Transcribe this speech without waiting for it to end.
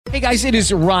Hey guys, it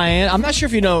is Ryan. I'm not sure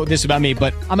if you know this about me,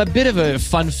 but I'm a bit of a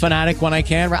fun fanatic when I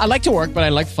can. I like to work, but I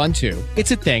like fun too.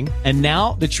 It's a thing. And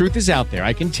now the truth is out there.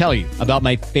 I can tell you about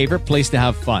my favorite place to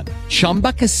have fun.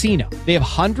 Chumba Casino. They have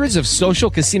hundreds of social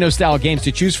casino style games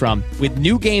to choose from with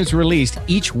new games released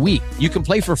each week. You can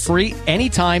play for free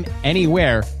anytime,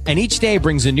 anywhere. And each day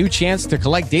brings a new chance to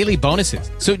collect daily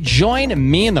bonuses. So join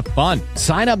me in the fun.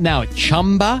 Sign up now at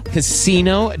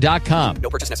ChumbaCasino.com. No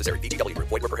purchase necessary. VGW.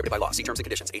 Void where prohibited by law. See terms and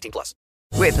conditions. 18 plus.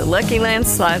 With the Lucky Land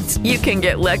Slots, you can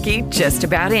get lucky just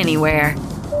about anywhere.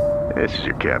 This is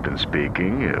your captain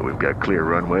speaking. We've got clear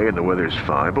runway and the weather's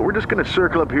fine, but we're just going to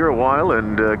circle up here a while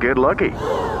and get lucky.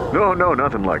 No,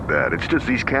 nothing like that. It's just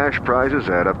these cash prizes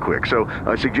add up quick. So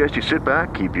I suggest you sit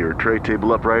back, keep your tray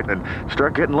table upright, and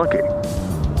start getting lucky.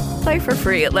 Play for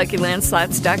free at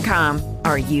LuckyLandSlots.com.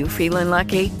 Are you feeling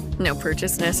lucky? No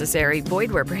purchase necessary.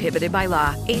 Void where prohibited by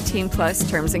law. 18 plus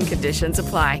terms and conditions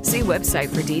apply. See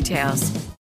website for details.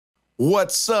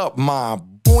 What's up, my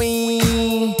boy?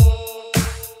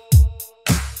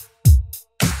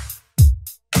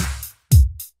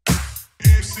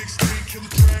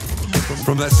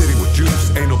 From that city with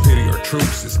juice, ain't no pity or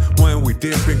truces. When we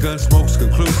dip and gun smoke's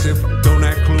conclusive. Don't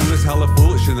act clueless, hella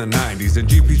foolish in the 90s. And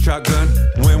GP shotgun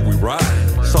when we ride.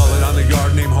 Solid on the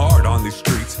yard, name hard on these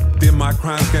streets. Did my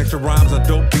crimes, gangster rhymes on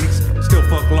dope beats. Still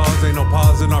fuck laws, ain't no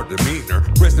pause in our demeanor.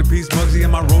 Rest in peace, Muggsy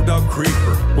and my road dog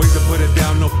creeper. Ways to put it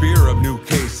down, no fear of new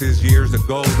cases. Years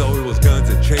ago, though, it was guns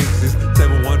and chases.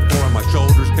 714 on my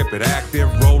shoulders, kept it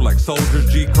active. Roll like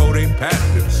soldiers, G-code ain't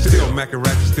passive. Still macking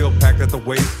ratchet, still packed at the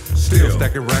waist. Still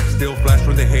stacking racks, still flash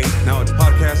when they hate. Now it's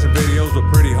podcasts and videos with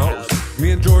pretty hoes. Me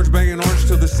and George banging orange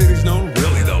till the city's known,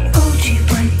 really though. OG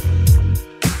way.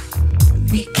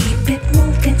 We keep it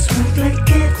moving smooth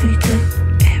like every day.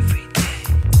 Every day.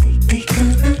 They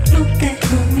gonna know that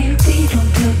homie,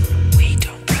 we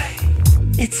don't play.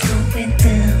 It's going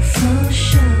down for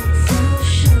sure, for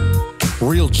sure.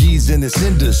 Real G's in this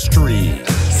industry.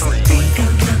 So they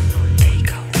gonna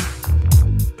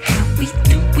how we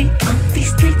do it on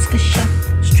these streets for sure.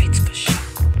 Streets for sure.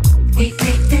 We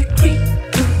make that green,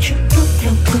 don't you know,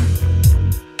 logo.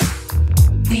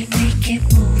 We making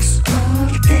moves all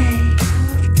day,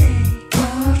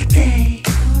 all day,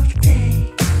 all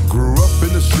day. Grew up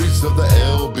in the streets of the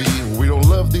LB. We don't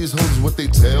love these hoes, what they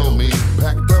tell me.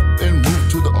 Packed up and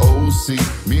moved to the OC.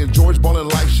 Me and George ballin'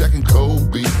 like Shaq and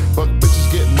Kobe. Fuck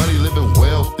bitches, get money, living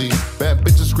wealthy. Bad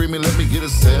bitches screaming, let me get a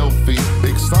selfie.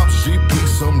 Big stop, sheep,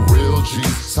 some real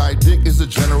G's. Side dick is the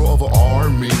general of an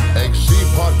army. XG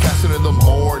podcasting in the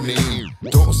morning.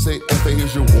 Don't say F.A.,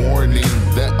 here's your warning.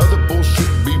 That other bullshit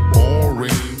be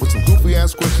boring. With some goofy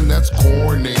ass question that's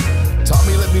corny.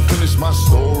 Tommy, let me finish my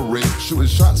story. Shooting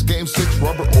shots, game 6,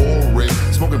 rubber orange.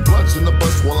 Smoking blunts in the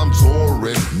bus while I'm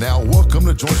touring. Now welcome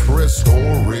to George Perez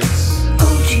Stories.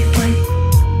 OG way.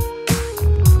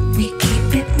 We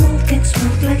keep it moving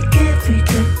smooth like every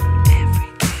day.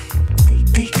 Every day.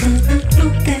 They gonna know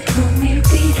that homie,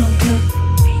 we don't play.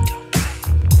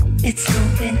 It's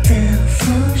going down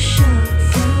for sure,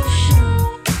 for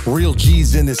sure. Real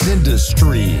G's in this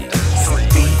industry. So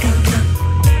they gonna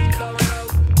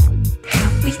how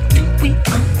we do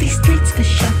it on these streets for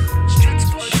sure. Streets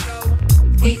for sure.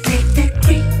 We make that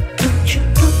green, don't you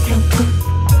know, logo.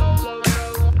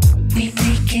 We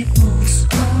making moves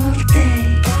all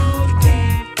day, all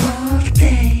day, all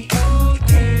day, all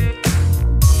day.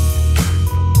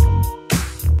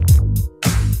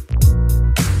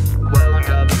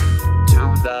 Welcome to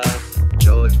the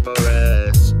George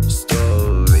Perez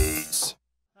Stories.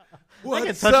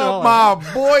 What's up, my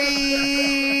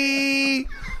boy?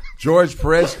 George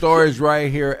Perez Stories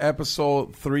right here,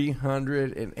 episode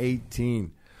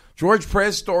 318. George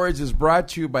Perez Stories is brought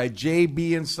to you by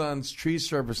JB & Sons Tree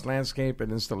Service Landscape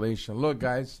and Installation. Look,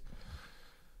 guys,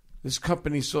 this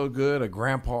company's so good. A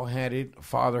grandpa had it, a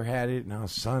father had it, now a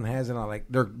son has it.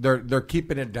 They're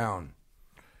keeping it down.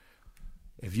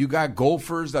 If you got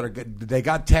golfers that they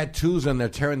got tattoos and they're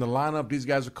tearing the line up, these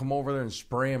guys will come over there and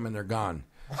spray them and they're gone.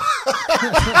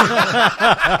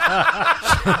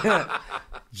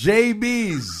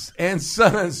 JB's and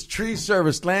Sons Tree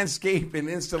Service Landscape and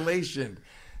Installation.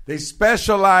 They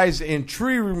specialize in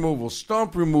tree removal,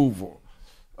 stump removal,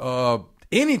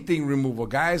 anything removal,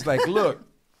 guys. Like, look,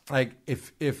 like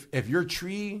if your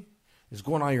tree is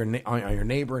going on your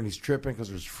neighbor and he's tripping because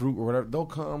there's fruit or whatever, they'll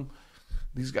come.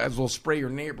 These guys will spray your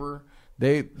neighbor.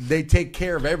 They take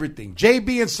care of everything.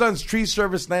 JB and Sons Tree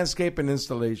Service Landscape and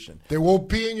Installation. They won't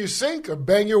pee in your sink or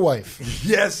bang your wife.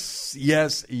 Yes.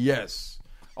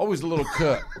 Always a little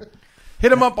cut. Hit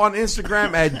them up on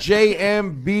Instagram at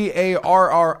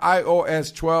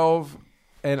JMBARRIOS12.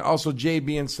 and also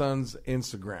JB and Sons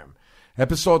Instagram.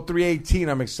 Episode 318.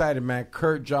 I'm excited, man.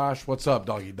 Kurt, Josh, what's up,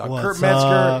 doggy dog? What's Kurt Metzger,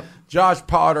 up? Josh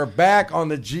Potter, back on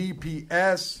the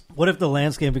GPS. What if the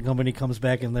landscaping company comes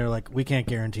back and they're like, we can't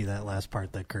guarantee that last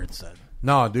part that Kurt said?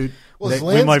 No, dude. Well, it's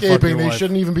we might fuck landscaping. your They wife.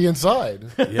 shouldn't even be inside.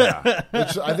 Yeah.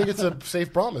 I think it's a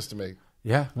safe promise to make.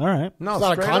 Yeah. All right. No, It's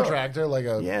not a straight up. contractor. Like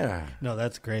a Yeah. No,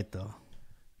 that's great, though.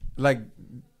 Like,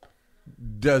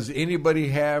 does anybody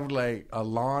have like a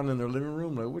lawn in their living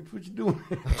room? Like, what you doing?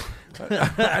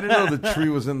 I didn't know the tree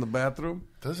was in the bathroom.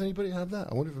 Does anybody have that?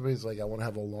 I wonder if everybody's like, I want to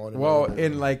have a lawn. Well, my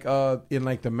in like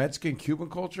the Mexican Cuban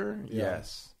culture,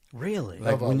 yes. Really?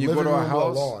 Like Of a when you go living to a room or a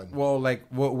house, lawn? well, like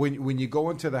when you go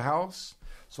into the house,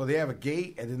 so they have a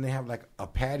gate and then they have like a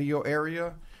patio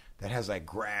area that has like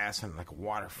grass and like a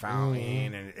water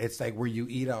fountain, and it's like where you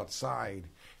eat outside.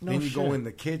 No then you go shit. in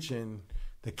the kitchen.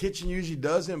 The kitchen usually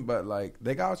doesn't, but like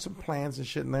they got some plants and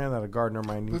shit in there that a gardener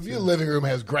might need. If too. your living room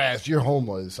has grass, you're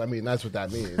homeless. I mean, that's what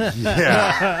that means.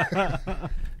 Yeah.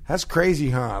 That's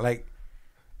crazy, huh? Like,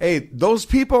 hey, those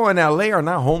people in LA are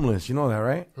not homeless. You know that,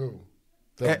 right? Who?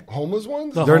 The homeless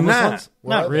ones? The They're homeless not. ones? What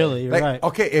Not are they? really. You're Like, right.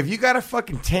 okay, if you got a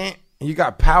fucking tent and you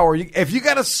got power, if you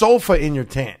got a sofa in your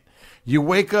tent, you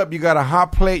wake up, you got a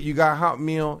hot plate, you got a hot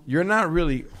meal, you're not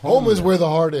really Home homeless. is where the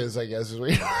heart is, I guess. Is what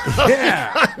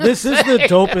Yeah. This is the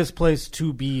dopest place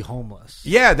to be homeless.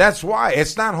 Yeah, that's why.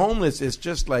 It's not homeless. It's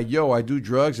just like, yo, I do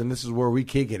drugs and this is where we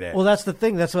kick it at. Well, that's the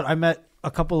thing. That's what I met a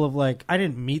couple of like, I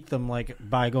didn't meet them like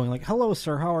by going like, hello,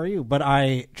 sir, how are you? But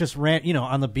I just ran,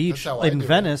 on the beach That's how I in do it.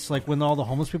 Venice, like when all the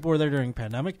homeless people were there during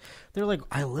pandemic, they're like,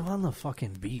 I live on the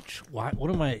fucking beach. Why?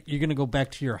 What am I? You're going to go back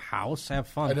to your house? Have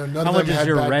fun. I know none how of much them is had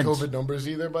your bad rent? COVID numbers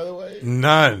either, by the way.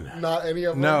 None. Not any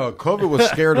of them. No, COVID was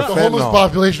scared of The homeless fentanyl.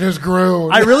 population has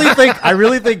grown. I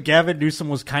really think Gavin Newsom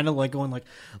was kind of like going like,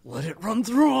 let it run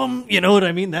through him. You know what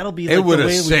I mean? That'll be like It would the have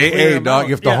way we said, clear hey, them dog,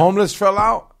 out. if the Yeah. homeless fell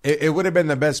out, it would have been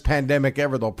the best pandemic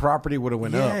ever, though. Property would have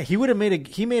went Yeah, up. he would have made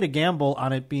a gamble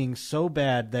on it being so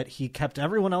bad that he kept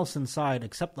everyone else inside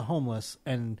except the homeless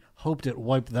and hoped it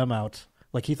wiped them out.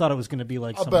 Like he thought it was going to be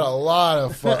like I bet a lot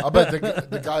of I bet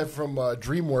the guy from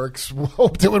DreamWorks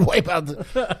hoped it would wipe out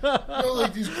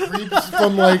like these creeps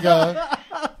from like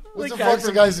what's the fuck's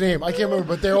the guy's name? I can't remember,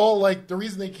 but they're all like the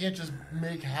reason they can't just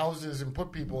make houses and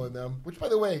put people in them, which by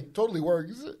the way totally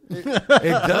works. It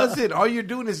doesn't. All you're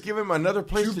doing is giving them another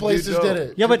place Two to places do dope. did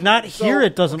it. Yeah, but not So, here.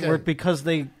 It doesn't okay. work because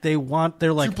they're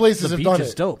like Two places the have beach done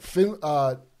is it. dope.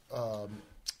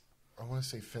 I want to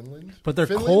say Finland, But they're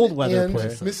Finland cold weather and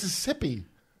places. Mississippi.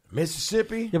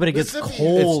 Mississippi? Yeah, but it gets Mississippi,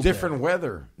 cold. It's different there.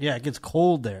 weather. Yeah, it gets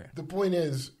cold there. The point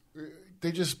is,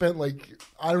 they just spent like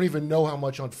I don't even know how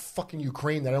much on fucking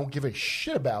Ukraine that I don't give a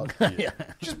shit about.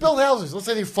 Just build houses. Let's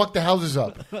say they fuck the houses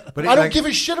up, but I don't give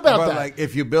a shit about but that. Like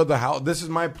if you build a house, this is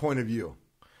my point of view.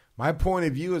 My point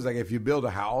of view is like if you build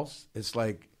a house, it's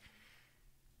like,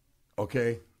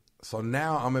 okay, so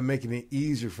now I'm making it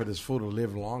easier for this fool to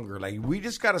live longer. Like we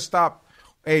just got to stop.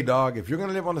 Hey, dog, if you're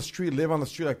gonna live on the street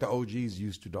like the OGs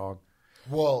used to, dog.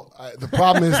 Well, the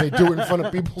problem is they do it in front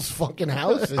of people's fucking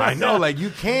houses. I know, like you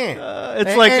can't.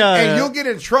 And you'll get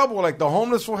in trouble. Like the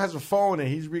homeless one has a phone and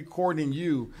he's recording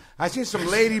you. I seen some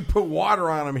lady put water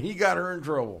on him. He got her in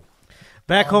trouble.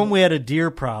 Back home, we had a deer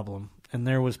problem, and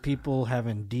there was people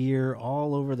having deer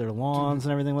all over their lawns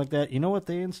and everything like that. You know what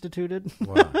they instituted?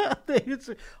 They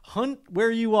hunt where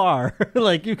you are.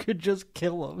 Like you could just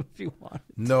kill them if you want.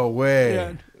 No way.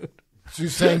 Yeah, dude. So you're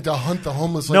saying to hunt the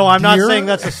homeless? Like No, I'm not deer? saying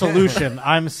that's a solution.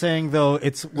 I'm saying though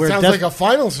it's where sounds like a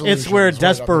final solution. It's where is what I'm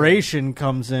desperation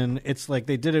comes in. It's like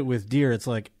they did it with deer. It's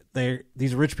like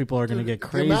these rich people are going to get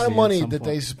crazy. The amount of at money some that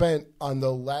point. they spent on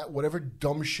whatever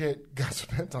dumb shit got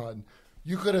spent on,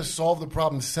 you could have solved the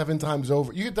problem 7 times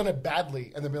over. You could have done it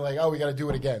badly and then be like, oh, we got to do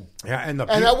it again. Yeah, and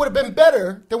that would have been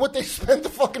better than what they spent the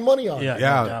fucking money on. Yeah,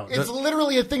 Yeah. no doubt. It's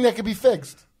literally a thing that could be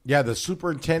fixed. Yeah, the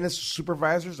superintendents,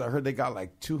 supervisors, I heard they got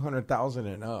like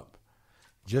 $200,000 and up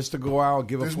just to go out,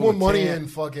 give There's a more fool money tent. in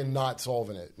fucking not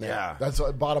solving it. now. Yeah. That's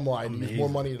bottom line. There's more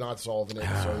money in not solving it,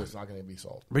 so it's not going to be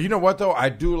solved. But you know what, though? I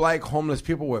do like homeless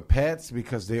people with pets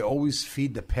because they always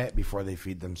feed the pet before they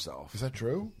feed themselves. Is that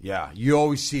true? Yeah, you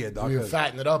always see it, dog. You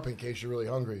fatten it up in case you're really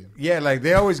hungry. Yeah, like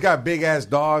they always got big-ass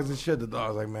dogs and shit. The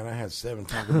dog's like, man, I had 7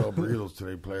 Taco Bell burritos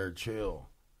today, player. Chill.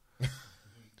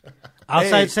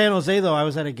 Outside Hey. San Jose, though, I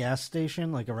was at a gas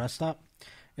station, like a rest stop,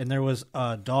 and there was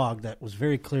a dog that was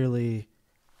very clearly,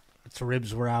 its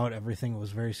ribs were out, everything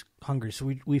was very hungry.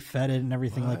 So we fed it and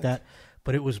everything like that,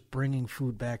 but it was bringing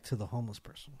food back to the homeless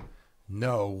person.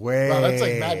 No way. Wow, that's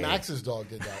like Mad Max's dog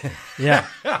did that. Yeah.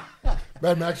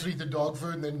 Mad Max would eat the dog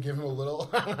food and then give him a little.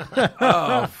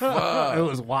 Oh, fuck. It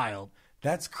was wild.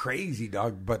 That's crazy,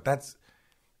 dog. But that's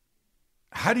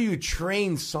how do you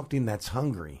train something that's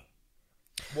hungry?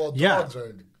 Well, Yeah. dogs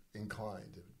are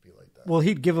inclined to be like that. Well,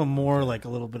 he'd give him more, like a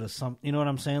little bit of some. You know what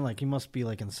I'm saying? Like he must be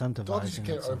like incentivizing. Dogs it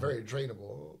are somehow. very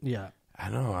trainable. Yeah. I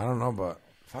don't know, but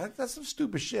that's some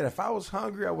stupid shit. If I was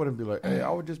hungry, I wouldn't be like, hey, I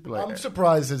would just be like, I'm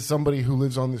surprised that somebody who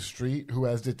lives on the street who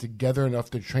has it together enough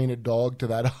to train a dog to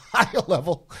that high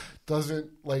level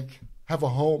doesn't like have a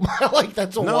home. Like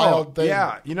that's a wild thing.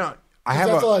 Yeah,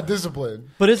 That's a lot of discipline.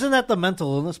 But isn't that the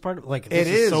mental illness part? Like this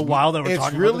it is so wild that we're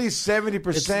talking about really this?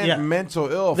 70%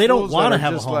 mental ill. They don't Fools want that to are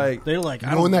have a just home. like, They're like, I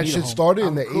You know don't when that need a shit home. started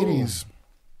in the cool. 80s?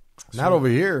 Not over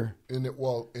here. In the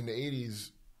 80s,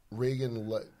 Reagan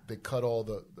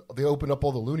they opened up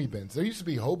all the loony bins. There used to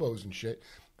be hobos and shit.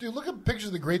 Dude, look at pictures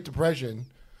of the Great Depression,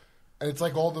 and it's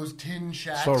like all those tin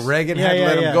shacks. So Reagan had to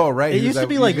let him go, right? It He used was to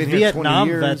be he's like been here 20 Vietnam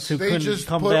years. vets who They couldn't just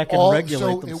come put back and all, regulate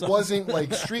so themselves. it wasn't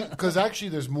like street, because actually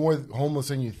there's more homeless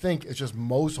than you think. It's just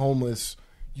most homeless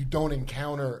you don't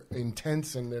encounter in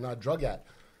tents and they're not drug at.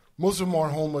 Most of them are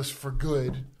homeless for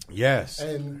good. Yes.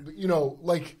 And,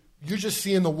 like you're just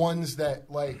seeing the ones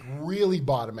that like really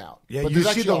bottom out. Yeah, but you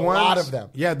there's see actually the a ones, lot of them.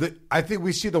 Yeah, I think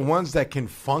we see the ones that can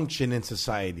function in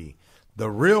society. The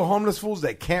real homeless fools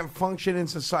that can't function in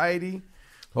society,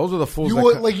 those are the fools.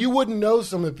 You wouldn't know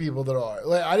some of the people that are.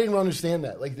 Like, I didn't understand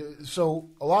that. Like, so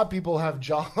a lot of people have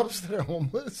jobs that are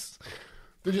homeless.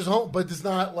 They're just home, but it's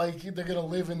not like they're going to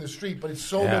live in the street. But it's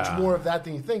so much more of that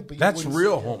than you think. But that's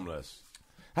real homeless.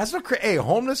 That's what. Hey,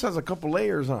 homeless has a couple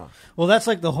layers, huh? Well, that's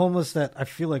like the homeless that I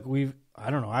feel like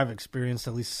I've experienced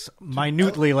at least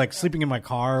minutely, like sleeping in my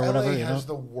car or whatever. LA has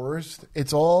the worst.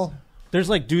 It's all. There's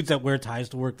like dudes that wear ties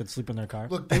to work that sleep in their car.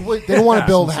 Look, they don't want to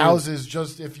build houses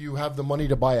just if you have the money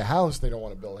to buy a house. They don't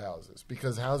want to build houses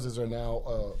because houses are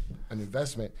now an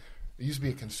investment. It used to be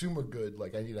a consumer good,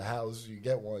 like I need a house, you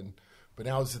get one. But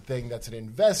now it's a thing that's an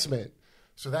investment.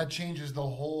 So that changes the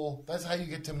whole. That's how you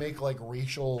get to make like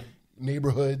racial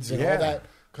neighborhoods and all that,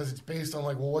 because it's based on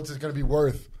like, well, what's it going to be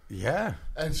worth? Yeah.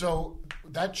 And so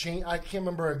that change. I can't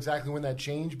remember exactly when that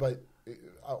changed,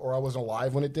 or I wasn't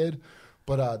alive when it did.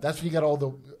 But that's when you got all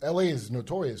the. LA is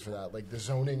notorious for that, like the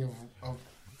zoning of.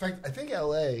 In fact, I think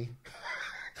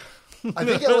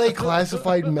LA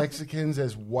classified Mexicans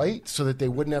as white so that they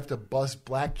wouldn't have to bus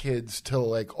black kids to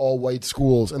like all white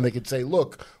schools, and they could say,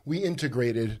 "Look, we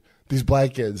integrated these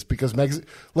black kids because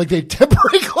they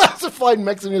temporarily classified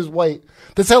Mexican as white."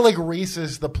 That's how like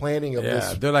racist the planning of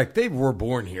this. Yeah, they're like they were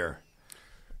born here.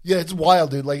 Yeah, it's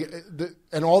wild, dude. Like,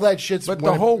 and all that shit's. But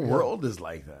the whole world is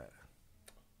like that.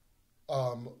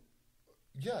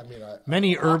 Yeah, I mean,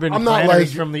 many urban I'm not planners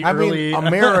like, from the I early. mean,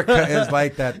 America is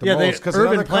like that the most because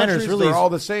urban other planners countries really they're all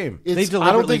the same. I don't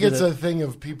deliberately think it's did a thing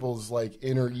of people's like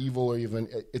inner evil or even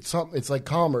it's something. It's like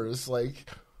commerce, like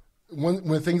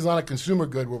when things not a consumer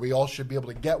good where we all should be able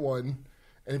to get one,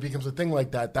 and it becomes a thing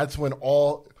like that. That's when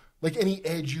all like any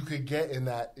edge you could get in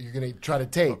that you're going to try to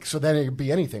take. So then it could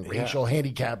be anything, racial,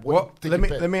 handicap. Well, let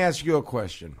me ask you a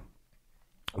question.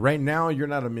 Right now, you're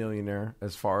not a millionaire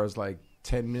as far as like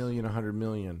 10 million, 100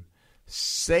 million.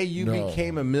 Say you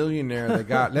became a millionaire that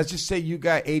got, let's just say you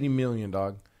got 80 million,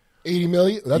 dog. 80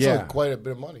 million? That's like quite a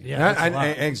bit of money. Yeah,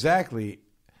 exactly.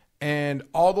 And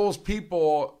all those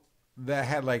people that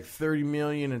had like 30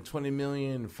 million and 20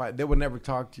 million, they would never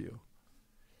talk to you.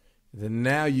 Then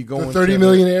now you go the 30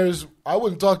 millionaires, I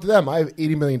wouldn't talk to them. I have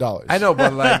 $80 million. I know,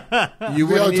 but like you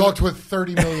wouldn't talk to a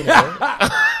 30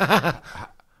 millionaire.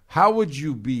 How would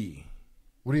you be?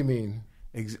 What do you mean?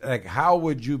 Like, how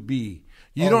would you be?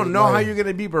 You don't know how you're going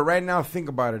to be, but right now, think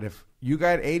about it. If you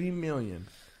got 80 million,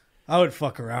 I would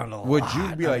fuck around a lot. Would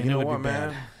you be like, you know what, bad.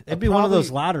 man? It'd be one of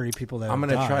those lottery people that I'm going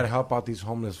to try to help out these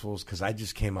homeless fools because I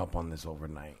just came up on this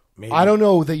overnight. Maybe. I don't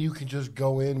know that you can just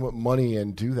go in with money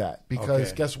and do that because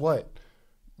Okay. guess what?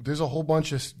 There's a whole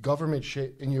bunch of government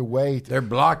shit in your way. They're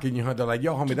blocking you. They're like,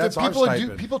 yo, homie, that's our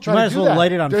stipend. People try You might to as do well that.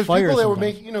 light it on There's fire people that were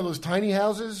sometimes. making, those tiny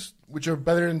houses, which are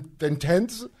better than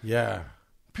tents. Yeah.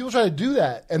 People try to do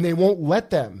that, and they won't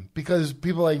let them because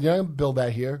people are like, yeah, build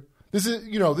that here. This is,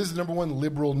 this is number one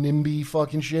liberal NIMBY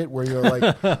fucking shit where you're like,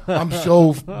 I'm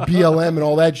so BLM and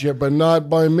all that shit, but not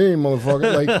by me,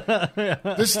 motherfucker.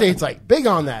 Like, this state's like big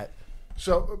on that.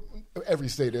 So every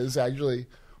state is actually.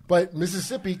 But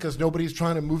Mississippi, because nobody's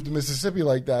trying to move to Mississippi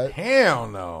like that. Hell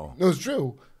no. No, it's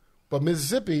true. But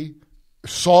Mississippi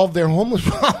solved their homeless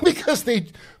problem because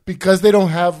they don't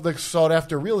have the sought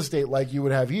after real estate like you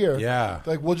would have here. Yeah.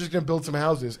 Like, we're just going to build some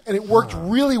houses. And it worked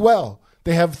really well.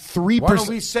 They have 3%. Why don't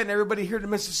we send everybody here to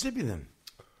Mississippi then?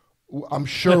 I'm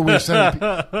sure we're sending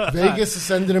Vegas is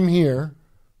sending them here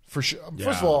for sure. Yeah.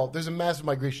 First of all, there's a massive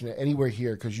migration anywhere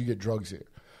here because you get drugs here.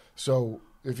 So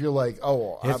if you're like,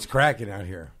 it's cracking out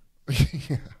here.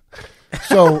 Yeah.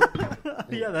 So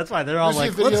Yeah, that's why they're all you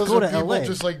like, see let's videos go of to people LA.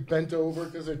 just like bent over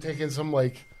because they're taking some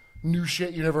like new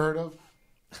shit you never heard of.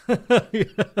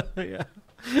 Yeah.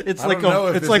 It's I like don't know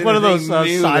if it's there's like one of those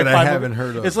anything new sci-fi. that I haven't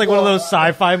heard of. It's like one of those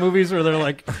sci-fi movies where they're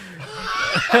like,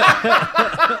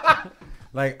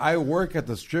 Like, I work at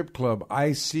the strip club.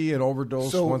 I see an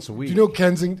overdose once a week. Do you know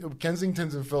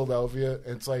Kensington's in Philadelphia?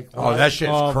 It's like that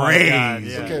shit's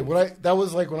crazy. Okay, that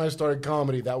was like when I started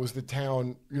comedy. That was the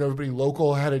town. You know, everybody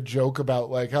local had a joke about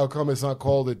like how come it's not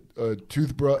called a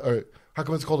toothbrush, or how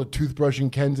come it's called a toothbrush in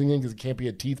Kensington because it can't be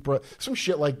a teeth brush. Some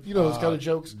shit like those kind of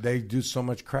jokes. They do so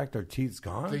much crack, their teeth's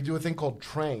gone. They do a thing called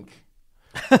trank.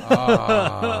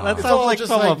 that It's sounds all like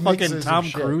just from like a fucking mixes of Tom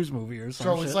shit. Cruise movie or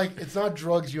something. So it's like it's not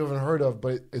drugs you haven't heard of,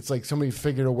 but it's like somebody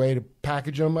figured a way to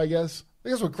package them. I guess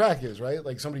that's what crack is, right?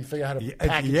 Like somebody figured out how to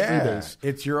package freebase.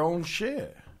 It's your own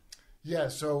shit. Yeah,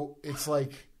 so it's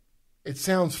like it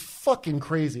sounds fucking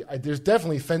crazy. There's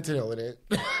definitely fentanyl in it,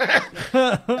 and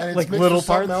it's Like mixed little with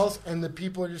something parts? else, and the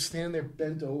people are just standing there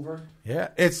bent over. Yeah,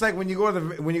 it's like when you go to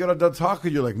the taco,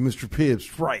 you're like Mr. Pibb,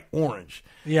 Sprite, orange.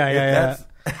 Yeah.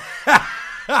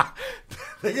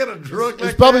 They get a drug.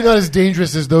 It's probably not as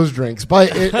dangerous as those drinks,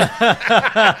 but it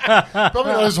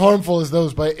probably not as harmful as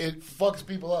those, but it fucks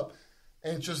people up,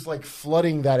 and it's just like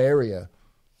flooding that area.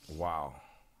 Wow.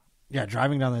 Yeah,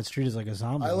 driving down that street is like a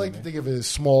zombie. I like to think of it as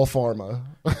small pharma.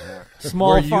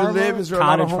 Small Where you farmer, live, is there a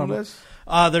lot of cottage farm. homeless?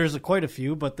 There's quite a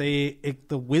few, but the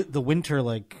winter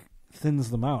like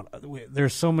thins them out.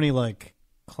 There's so many like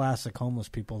classic homeless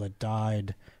people that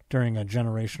died during a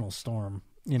generational storm.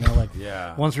 You know, like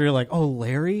Yeah. Once where you're like, oh,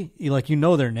 Larry, you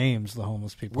know their names, the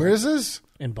homeless people. Where is this?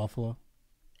 In Buffalo.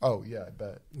 Oh yeah, I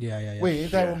bet. Yeah. Wait,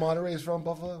 ain't that where Monterey is from?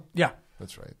 Buffalo? Yeah.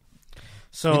 That's right.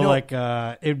 So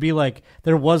it'd be like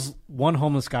there was one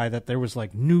homeless guy that there was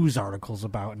like news articles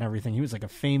about and everything. He was like a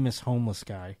famous homeless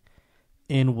guy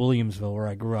in Williamsville where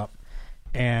I grew up.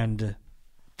 And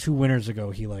 2 winters ago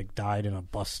he like died in a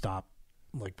bus stop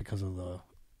like because of the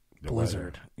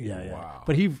blizzard. Yeah. Wow.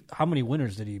 But how many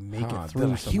winters did he make it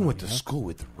through? He went to school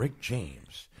with Rick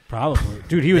James. Probably.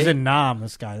 Dude, he was in Nam,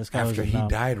 this guy. This guy After was in he Nam.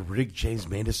 died, Rick James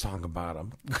made a song about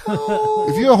him.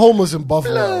 If you're homeless in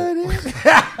Buffalo, do you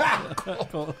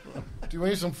want to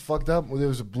hear something fucked up? Well, there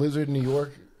was a blizzard in New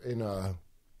York in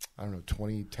I don't know,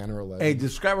 2010 or 11. Hey,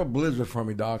 describe a blizzard for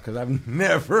me, dog, because I've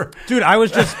never. Dude, I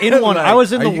was just in one. Like, I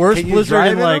was in the worst can you blizzard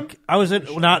drive in in like them? I was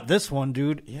in not this one,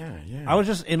 dude. Yeah. I was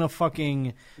just in a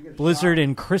fucking blizzard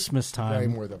in Christmas Very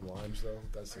time. more than limes, though.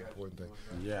 That's the important thing.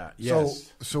 Yeah.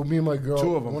 Yes. So me and my girl,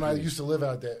 2 of them, when I please. used to live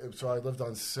out there, so I lived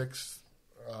on 6th.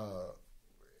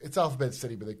 It's Alphabet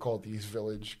City, but they call it the East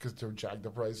Village because they jacked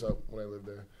the price up when I lived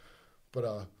there.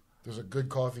 But there's a good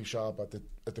coffee shop at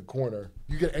the corner.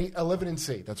 You get I live in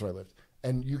C. That's where I lived,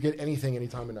 and you get anything any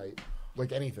time of night,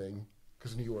 like anything,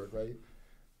 because New York, right?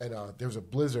 And there was a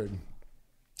blizzard,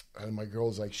 and my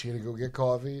girl's like, she had to go get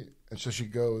coffee, and so she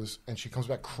goes, and she comes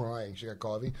back crying. She got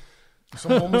coffee.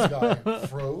 Some homeless guy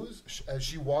froze as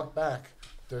she walked back.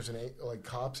 There's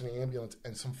cops and an ambulance,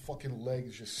 and some fucking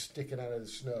legs just sticking out of the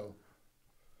snow.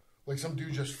 Like some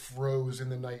dude just froze in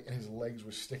the night, and his legs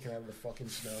were sticking out of the fucking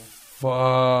snow.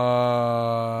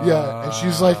 Fuck. Yeah, and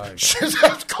she's like, she just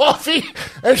has coffee,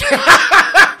 and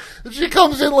she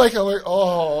comes in like, I'm like,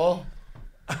 oh.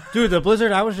 Dude, the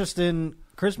blizzard I was just in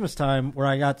Christmas time where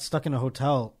I got stuck in a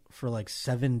hotel for like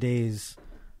 7 days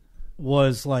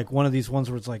was like one of these ones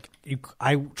where it's like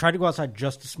I tried to go outside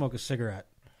just to smoke a cigarette,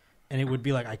 and it would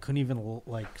be like I couldn't even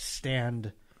like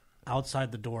stand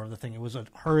outside the door of the thing. It was a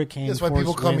hurricane. That's why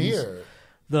people come here.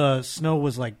 The snow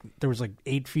was like there was like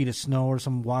 8 feet of snow or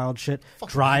some wild shit.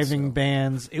 Fucking Driving snow.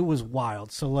 bans. It was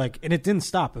wild. So like, and it didn't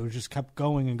stop. It just kept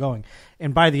going and going.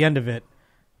 And by the end of it,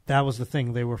 that was the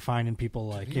thing. They were finding people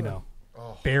like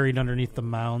buried underneath the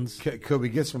mounds. Could we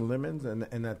get some lemons and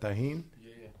that tahini?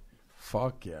 Yeah.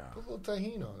 Fuck yeah. Put a little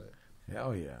tahini on it.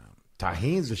 Hell yeah.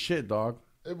 Tahini's the shit, dog.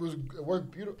 It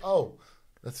worked beautiful. Oh,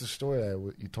 that's the story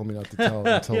you told me not to tell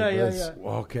until this.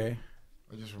 Okay.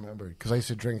 I just remembered because I used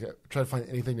to try to find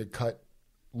anything to cut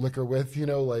liquor with,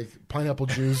 like pineapple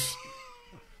juice.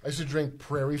 I used to drink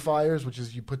Prairie Fires, which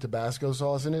is you put Tabasco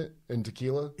sauce in it and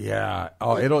tequila. Yeah.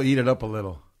 Oh, it'll eat it up a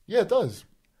little. Yeah, it does.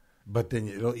 But then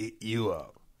it'll eat you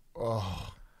up.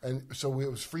 Oh, and so it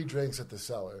was free drinks at the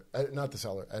cellar, not the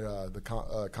cellar, at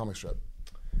the comic strip,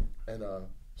 and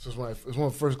so it was one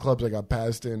of the first clubs I got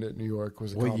passed in at New York.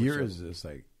 Was What year is this?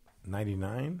 Like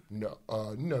 99? No.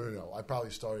 I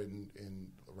probably started in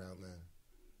around then.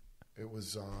 It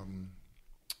was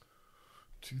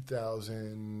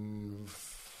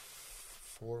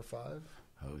 2004 or 5.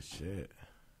 Oh shit.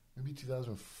 Maybe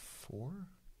 2004.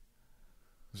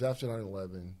 It was after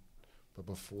 9/11. but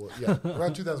before, yeah,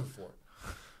 around 2004.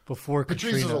 Before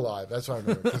Patrice Katrina. was alive. That's what I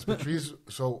remember. Because Patrice,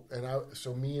 so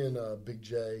me and Big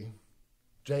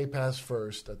Jay passed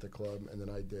first at the club, and then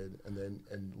I did,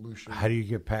 and Lucian. How do you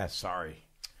get past? Sorry,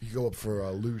 you go up for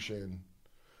Lucian,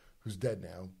 who's dead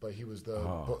now, but he was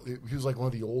he was like one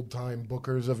of the old time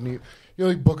bookers of New. You know,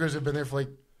 like bookers have been there for like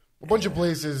a bunch of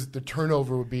places. The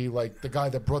turnover would be like the guy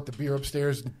that brought the beer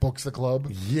upstairs and books the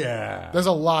club. Yeah, there's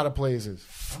a lot of places.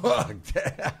 Fuck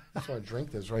that. I just want to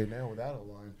drink this right now without a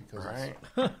line because. Right.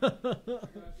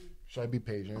 Should I be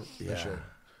patient? Yeah. I should.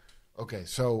 Okay,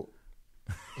 so.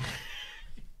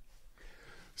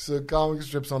 So comic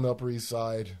strips on the Upper East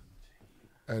Side,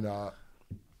 and I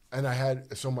had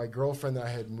my girlfriend that I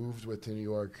had moved with to New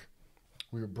York,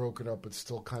 we were broken up but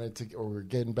still kind of or we were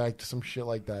getting back to some shit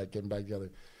like that, getting back together,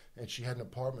 and she had an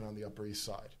apartment on the Upper East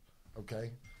Side,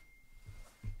 okay,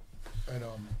 and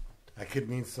that could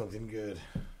mean something good.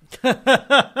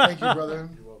 Thank you, brother.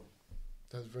 You're welcome.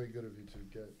 That's very good of you to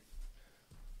get.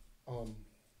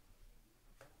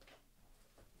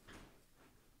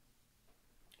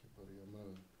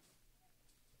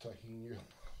 Tahini your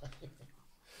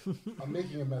I'm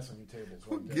making a mess on your tables.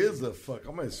 Who gives a fuck?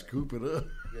 I'm gonna scoop it up.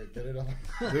 Yeah, get it up.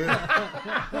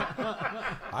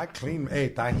 I clean. Hey,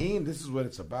 tahine. This is what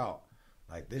it's about.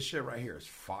 Like this shit right here is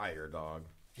fire, dog.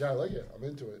 Yeah, I like it. I'm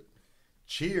into it.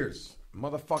 Cheers,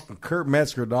 motherfucking Kurt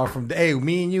Metzger, dog. From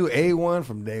me and you, A1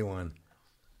 from day one.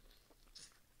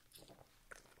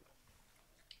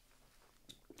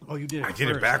 Oh, you did it I did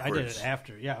it first. backwards. I did it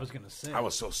after. Yeah, I was going to say. I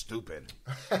was so stupid.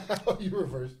 You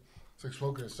reversed. It's like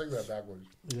smoking a cigarette backwards.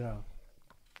 Yeah.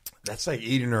 That's like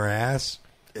eating her ass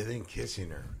and then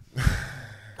kissing her.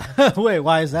 Wait,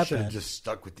 why is that Should have bad? just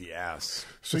stuck with the ass.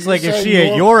 So It's you're like if saying she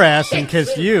ate your ass and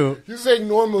kissed you. You're saying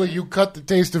normally you cut the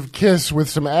taste of kiss with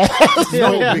some ass.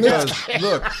 No, because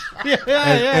look,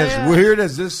 as weird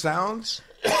as this sounds,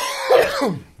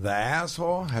 the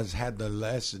asshole has had the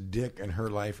less dick in her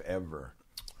life ever.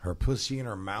 Her pussy in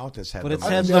her mouth has had. But the it's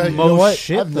most. had the most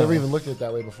shit. I've never though. even looked at it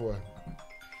that way before.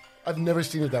 I've never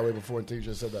seen it that way before until you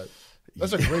just said that.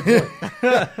 That's a great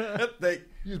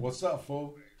point. What's up,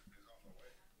 fool?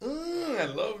 I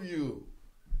love you.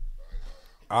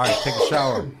 All right, take a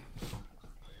shower.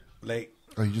 Late.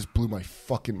 Oh, you just blew my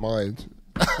fucking mind.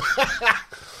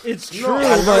 It's true. No,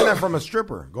 I learned that from a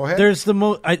stripper. Go ahead. There's the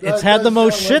most. It's That had the does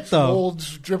most sound shit like some though. Old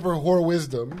stripper whore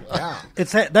wisdom. Yeah.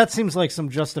 That seems like some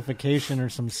justification or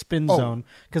some spin zone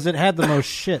because it had the most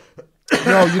shit.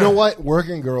 No, you know what?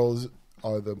 Working girls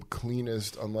are the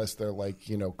cleanest unless they're like,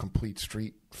 complete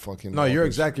street fucking. No, you're walkers.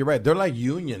 exactly right. They're like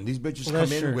union. These bitches Well, come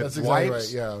that's in true. with That's exactly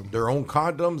wipes, right, yeah. their own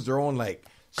condoms, their own like.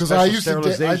 Because I used to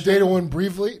sterilization. I dated one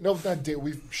briefly. No, not date.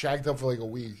 We shagged up for like a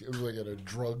week. It was like in a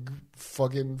drug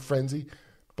fucking frenzy.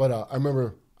 But I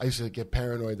remember I used to get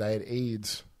paranoid that I had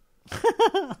AIDS.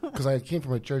 Because I came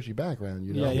from a churchy background,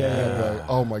 Yeah. I'd be like,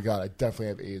 oh my God, I definitely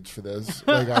have AIDS for this.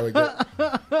 Like I would get,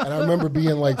 and I remember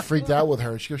being like freaked out with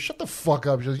her. And she goes, shut the fuck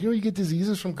up. She goes, you get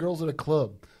diseases from girls at a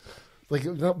club. Like,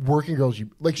 not working girls.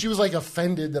 She was like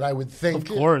offended that I would think.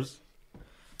 Of course.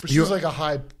 But she was like a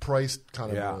high priced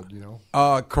kind of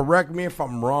wood, Correct me if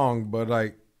I'm wrong, but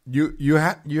like you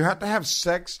have to have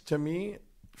sex to me,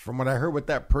 from what I heard, with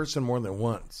that person more than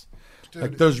once. Dude,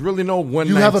 like there's really no one.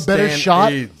 You have a better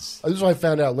shot. AIDS. This is what I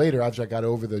found out later after I got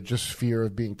over the just fear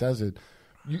of being tested.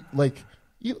 Let's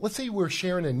say you were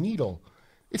sharing a needle.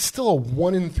 It's still a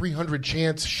 1 in 300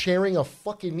 chance sharing a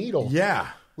fucking needle. Yeah.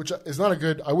 Which is not a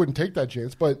good. I wouldn't take that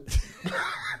chance, but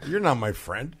You're not my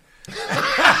friend.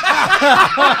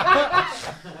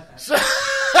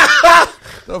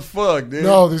 The fuck, dude?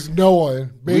 no, there's no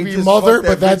one. We Maybe just mother, fucked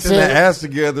that but that's bitch in the it. ass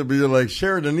together, but you're like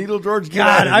sharing the needle, George. Get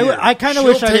God, out of here. I kind of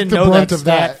She'll wish I take didn't the know brunt that of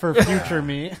stat that. for future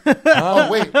me.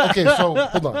 Oh wait, okay. So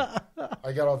hold on.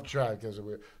 I got off track because of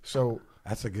weird. So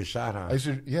That's a good shot, huh? it's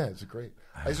a great.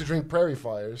 I used to drink Prairie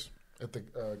Fires at the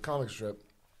comic strip,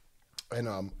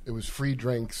 and it was free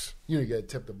drinks. You get to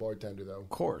tip the bartender though, Of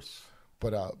course.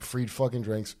 but free fucking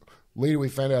drinks. Later, we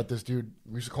found out this dude.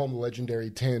 We used to call him the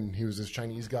Legendary Tin. He was this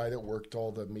Chinese guy that worked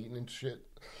all the maintenance shit.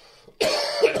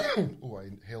 Oh, I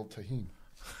inhaled tahini.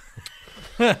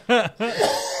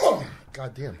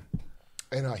 God damn.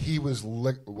 And he was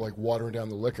like watering down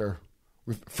the liquor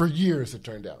for years, it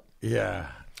turned out. Yeah.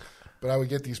 But I would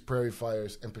get these Prairie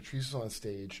Fires, and Patrice was on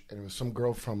stage, and it was some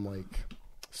girl from like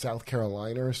South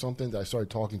Carolina or something that I started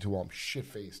talking to while I'm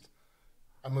shit-faced.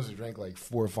 I must have drank like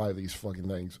 4 or 5 of these fucking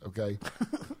things, okay?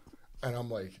 And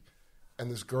I'm like, and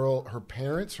this girl, her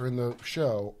parents are in the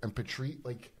show, and Patrice,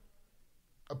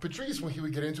 when he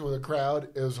would get into it with a crowd,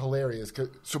 it was hilarious.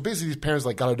 So basically, these parents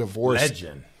got a divorce.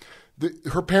 Legend.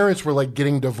 Her parents were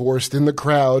getting divorced in the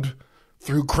crowd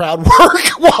through crowd work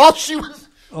while she was.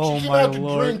 Oh, she came my out to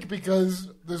Lord. drink because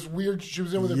this weird. She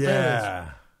was in with her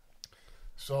parents.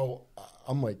 So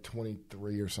I'm like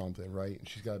 23 or something, right? And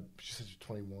she said she's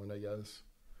 21, I guess.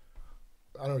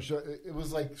 I don't know. It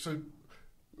was like, so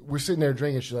we're sitting there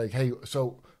drinking. She's like, hey,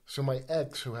 so my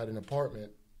ex who had an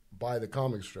apartment by the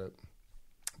comic strip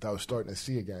that I was starting to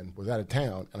see again was out of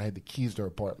town, and I had the keys to her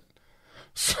apartment.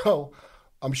 So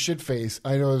I'm shit-faced.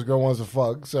 I know this girl wants to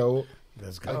fuck, so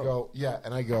let's go. I go, yeah,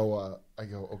 and I go,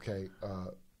 okay,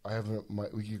 I have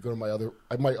we can go to my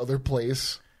other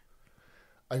place.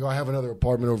 I go, I have another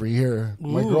apartment over here.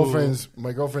 My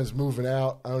girlfriend's moving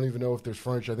out. I don't even know if there's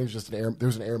furniture. I think it's just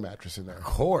there's an air mattress in there. Of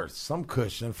course, some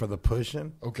cushion for the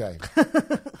pushing. Okay.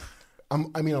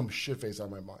 I'm shit-faced out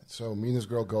of my mind. So me and this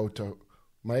girl go to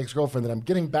my ex-girlfriend that I'm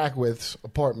getting back with's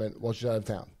apartment while she's out of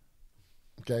town.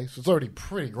 Okay, so it's already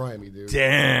pretty grimy, dude.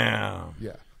 Damn.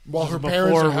 Yeah. While her Before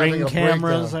parents are having Ring a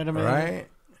cameras, breakdown. Right?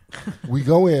 We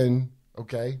go in,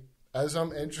 okay. As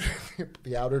I'm entering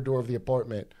the outer door of the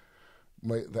apartment,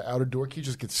 the outer door key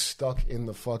just gets stuck in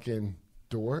the fucking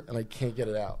door, and I can't get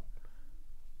it out.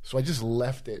 So I just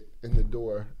left it in the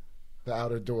door, the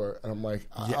outer door, and I'm like,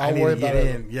 I'll worry about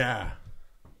it. Yeah.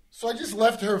 So I just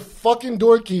left her fucking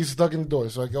door key stuck in the door.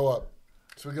 So I go up.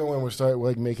 So we go in, we're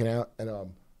like making out,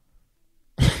 and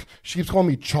she keeps calling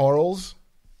me Charles.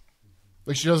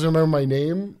 Like she doesn't remember my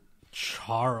name.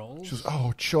 Charles? She goes,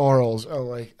 oh, Charles. I'm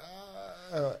like,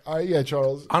 yeah,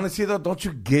 Charles. Honestly, though, don't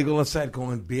you giggle inside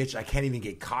going, bitch, I can't even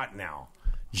get caught now.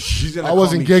 She's gonna I call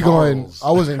wasn't me giggling. Charles.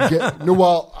 I wasn't giggling. No,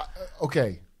 well,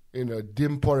 okay. In a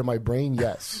dim part of my brain,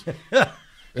 yes.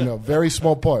 In a very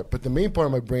small part. But the main part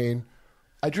of my brain,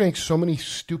 I drank so many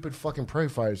stupid fucking prairie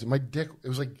fires. My dick, it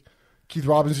was like Keith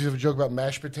Robbins used to have a joke about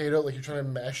mashed potato. Like you're trying to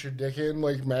mash your dick in,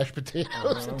 like mashed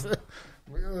potatoes.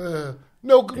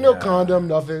 No condom,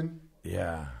 nothing.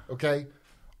 Yeah. Okay.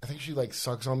 I think she like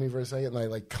sucks on me for a second, and I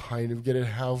like kind of get it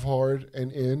half hard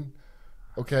and in.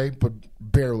 Okay, but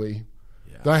barely.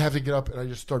 Yeah. Then I have to get up and I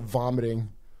just start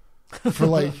vomiting for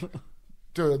like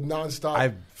nonstop.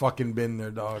 I've fucking been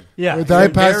there, dog. Yeah. Then I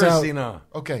pass out. Huh?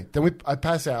 Okay, then I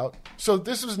pass out. So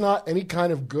this was not any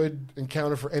kind of good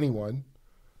encounter for anyone.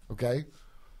 Okay.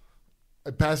 I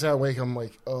pass out, wake. I'm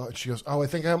like, oh. And she goes, oh, I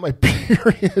think I have my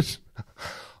period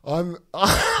on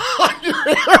your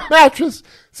air mattress.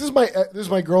 This is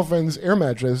my girlfriend's air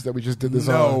mattress that we just did this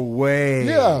on. No way.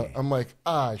 Yeah. I'm like,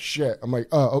 shit. I'm like,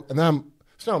 oh, and then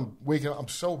I'm waking up. I'm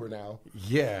sober now.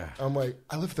 Yeah. I'm like,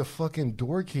 I left the fucking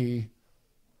door key,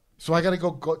 so I got to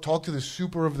go talk to the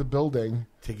super of the building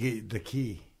to get the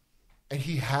key. And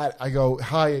I go,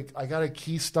 hi, I got a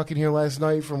key stuck in here last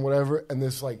night from whatever. And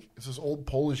it's this old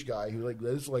Polish guy who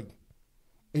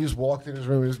he just walked in his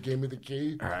room and just gave me the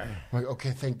key. All right. I'm like,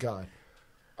 okay, thank God.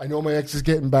 I know my ex is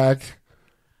getting back.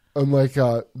 I'm like,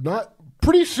 not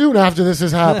pretty soon after this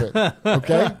has happened.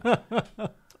 Okay.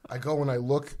 I go and I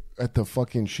look at the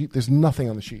fucking sheet. There's nothing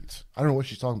on the sheets. I don't know what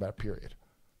she's talking about, period.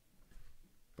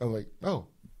 I'm like, oh,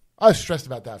 I was stressed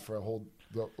about that for a whole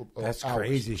That's hours.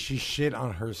 crazy. She shit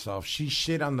on herself. She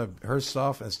shit on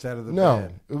herself instead of the No,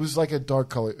 bed. it was like a dark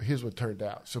color. Here's what turned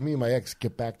out. So me and my ex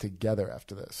get back together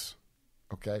after this.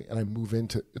 Okay, and I move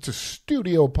into it's a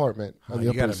studio apartment on the you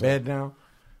Upper got a East Side. bed now?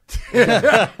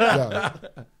 Yeah.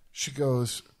 She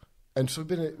goes, and so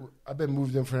I've been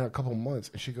moved in for a couple months,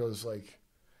 and she goes like,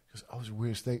 I was the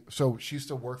weirdest thing. So she used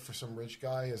to work for some rich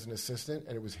guy as an assistant,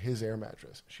 and it was his air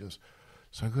mattress. She goes,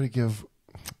 so I go to give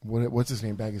what's his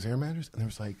name back his air mattress, and there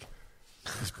was like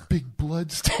this big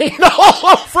blood stain all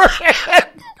over it.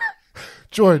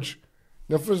 George,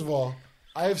 now first of all,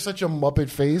 I have such a Muppet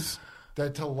face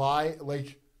that to lie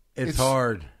it's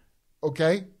hard.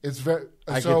 Okay, it's very.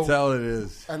 I can tell it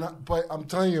is. But I'm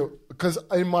telling you, because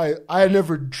I had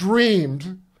never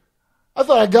dreamed. I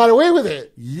thought I got away with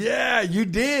it. Yeah, you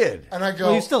did. And I go,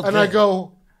 Well, you still and did. I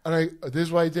go, this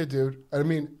is what I did, dude. And I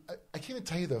mean, I can't even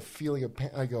tell you the feeling of pain.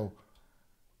 I go,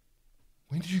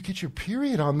 when did you get your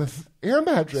period on the air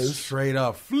mattress? Straight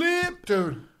up, flip,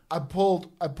 dude. I put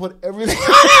everything.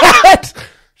 I had.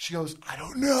 She goes, I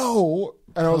don't know.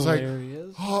 And I was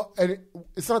Hilarious. like, oh, and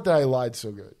it's not that I lied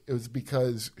so good. It was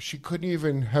because she couldn't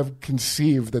even have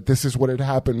conceived that this is what had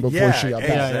happened before she got back.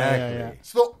 Exactly.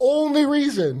 It's the only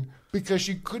reason, because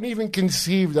she couldn't even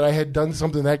conceive that I had done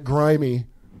something that grimy.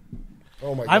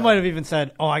 Oh my God. I might have even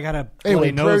said, oh, I got a bloody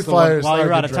Anyway, nose Prairie Fire while is you were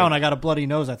not a out good of town. drink. I got a bloody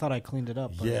nose. I thought I cleaned it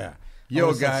up. But Yeah. I Yo,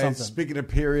 would've said guys, something. speaking of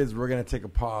periods, we're going to take a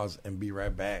pause and be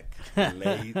right back.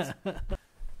 Late.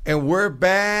 And we're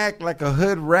back like a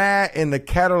hood rat in the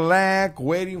Cadillac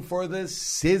waiting for the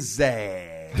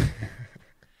zigzag.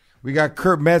 We got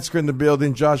Kurt Metzger in the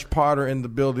building, Josh Potter in the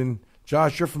building.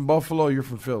 Josh, you're from Buffalo, you're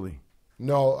from Philly?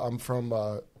 No, I'm from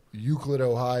Euclid,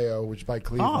 Ohio, which is by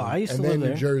Cleveland. I used to and live then there.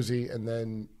 New Jersey, and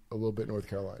then a little bit North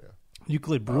Carolina.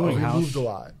 Euclid Brewing We House. moved a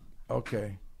lot.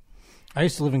 Okay. I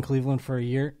used to live in Cleveland for a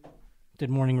year. Did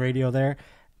morning radio there.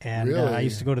 And Really? I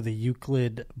used to go to the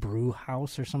Euclid Brew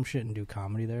House or some shit and do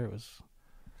comedy there. It was...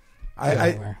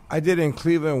 I did it in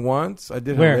Cleveland once. I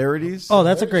did Where? Hilarities. Oh,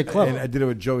 that's a great club. And I did it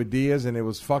with Joey Diaz, and it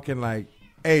was fucking like,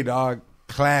 hey, dog,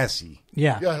 classy.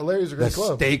 Yeah. Yeah, Hilarious is a The great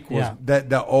club. steak was Yeah.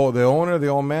 the owner, the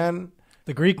old man.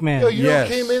 The Greek man. Yo, you Yes.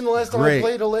 know who came in the last time Great. I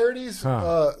played Hilarities?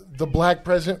 Huh. The black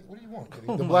president. What do you want,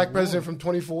 Kitty? The black president from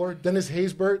 24. Dennis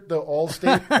Haysbert, the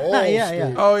All-State.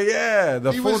 All-State. Oh yeah,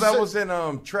 the He fool was that a- was in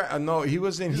no, he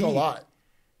was in He's Heat. a lot.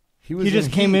 He was You just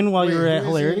in came Heat. in while you were at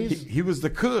who is he? Hilarities? He was the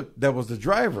cook. That was the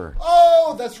driver.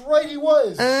 Oh, that's right, he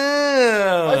was.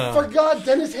 I Oh. forgot.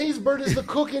 Dennis Haysbert is the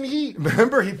cook in Heat.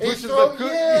 Remember, he He pushes throw- the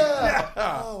cook. yeah.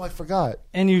 Oh, I forgot.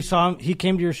 And you saw him, he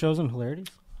came to your shows on Hilarities?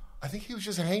 I think he was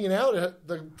just hanging out at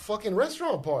the fucking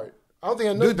restaurant part. I don't think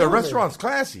I know. Dude, the restaurant's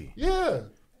classy. Yeah.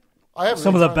 I have a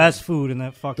Some of great the time. best food in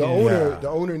that fucking... The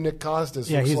owner, Nick Costas,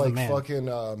 Yeah, looks he's the like man.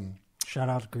 fucking. Shout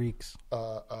out to Greeks.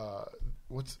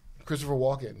 What's Christopher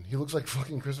Walken? He looks like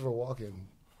fucking Christopher Walken.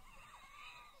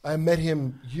 I met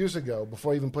him years ago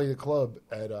before I even played the club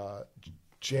at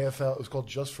JFL. It was called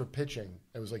Just for Pitching.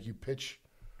 It was like you pitch.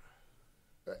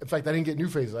 In fact, I didn't get New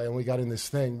Faces. I only got in this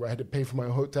thing where I had to pay for my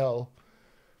hotel.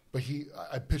 But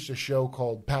I pitched a show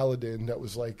called Paladin that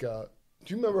was like, do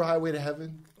you remember Highway to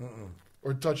Heaven?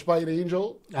 Or Touched by an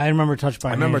Angel? I remember Touched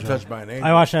by an Angel. Touched by an Angel.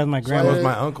 I watched that with my That grandma. was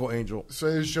my Uncle Angel.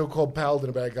 So there's a show called Paladin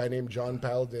about a guy named John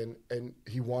Paladin, and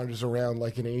he wanders around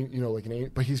like an angel,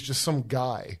 but he's just some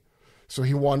guy. So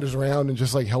he wanders around and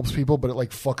just like helps people, but it like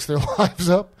fucks their lives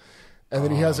up. And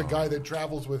then he has a guy that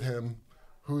travels with him,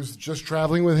 who's just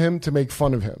traveling with him to make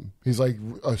fun of him. He's like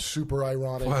a super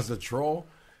ironic. Was a troll?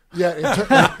 Yeah,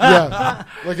 yeah,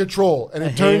 like a troll. And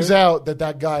it turns out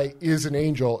that guy is an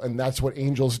angel, and that's what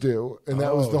angels do. And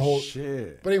that was the whole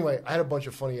shit. But anyway, I had a bunch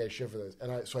of funny ass shit for this,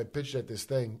 and so I pitched at this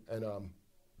thing, and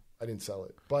I didn't sell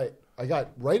it, but I got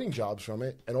writing jobs from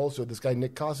it, and also this guy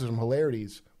Nick Costas from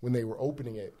Hilarities, when they were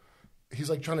opening it, he's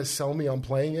like trying to sell me on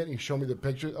playing it. And he showed me the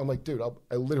pictures. I'm like, dude,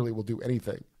 I literally will do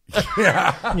anything.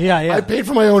 Yeah. I paid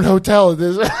for my own hotel.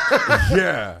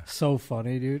 Yeah. So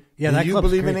funny, dude. Yeah, Do that you club's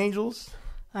believe in great. angels?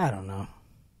 I don't know.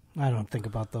 I don't think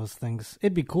about those things.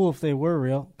 It'd be cool if they were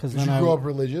real. Cause Did then you I grow up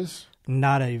religious?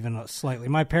 Not even slightly.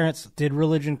 My parents did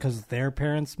religion because their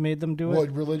parents made them do it.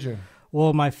 What religion?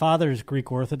 Well, my father is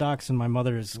Greek Orthodox and my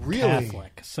mother is Really?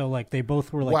 Catholic. So, like, they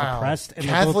both were, like, Wow. oppressed. And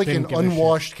Catholic they both and didn't give a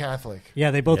unwashed shit. Catholic.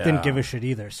 Yeah, they both Yeah. didn't give a shit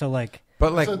either. So, like...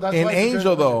 But like So that's an why it's a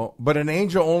angel good though, but an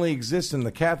angel only exists in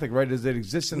the Catholic, right? Does it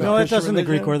exist in the No, it Christian does in the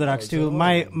Greek religion? Orthodox, too.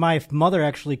 My mother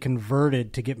actually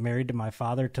converted to get married to my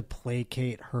father to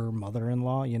placate her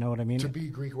mother-in-law. You know what I mean? To be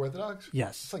Greek Orthodox?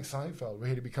 Yes. It's like Seinfeld. We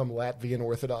had to become Latvian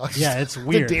Orthodox. Yeah, it's The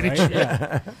weird, dating right? shit.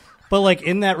 Yeah. But, like,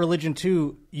 in that religion,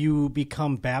 too, you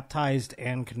become baptized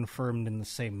and confirmed in the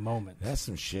same moment. That's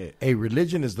some shit. Hey,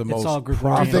 religion is the most all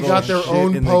Gregorian. profitable They got their shit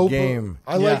own in pope. the game.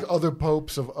 I like other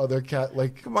popes of other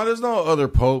like. Come on, there's no other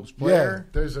popes, Yeah, player.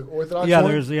 there's an Orthodox Yeah,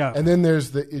 one, there's and then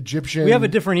there's the Egyptian. We have a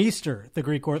different Easter, the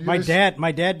Greek Orthodox. Yours-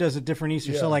 My dad does a different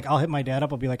Easter. Yeah. So, like, I'll hit my dad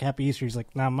up. I'll be like, Happy Easter. He's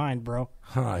like, not mine, bro.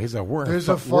 Huh, he's like, we're There's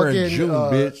in, a we're in fucking June,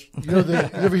 bitch. You know, you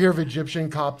ever hear of Egyptian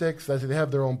Coptics? They have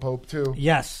their own pope too.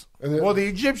 Yes. And Well, the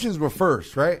Egyptians were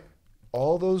first, right?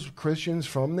 all those Christians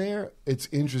from there. It's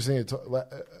interesting. It's,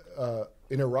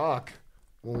 in Iraq,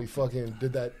 when we fucking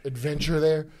did that adventure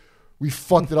there, we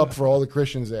fucked it up for all the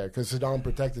Christians there because Saddam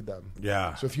protected them.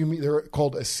 Yeah. So if you meet, they're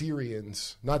called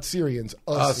Assyrians, not Syrians.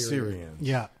 Assyrians. Assyrians.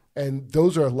 Yeah. And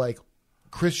those are like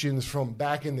Christians from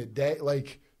back in the day,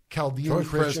 like Chaldean George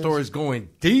Press Christians. story is going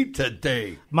deep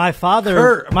today. My father,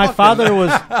 Kurt, my fucking- father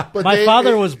was, But my they-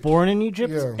 father was born in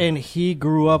Egypt, Yeah. and he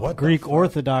grew up What the Greek fuck?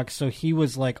 Orthodox, so he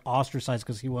was like ostracized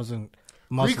because he wasn't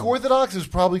Muslim. Greek Orthodox is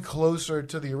probably closer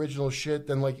to the original shit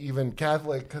than like even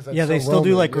Catholic because Yeah, they still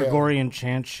do Roman, like yeah. Gregorian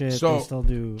chant shit. So they still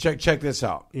do. check this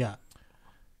out. Yeah.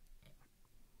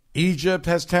 Egypt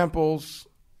has temples.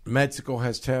 Mexico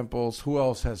has temples. Who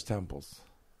else has temples?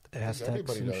 Aztecs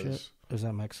everybody and does. shit. Is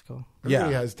that Mexico?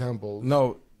 Everybody Yeah. has temples.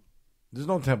 No, there's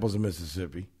no temples in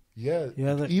Mississippi. Yeah,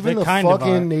 Yeah, they- even they the kind of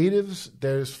fucking are. natives.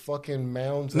 There's fucking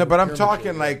mounds. No, and but I'm pyramid talking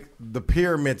shit. like the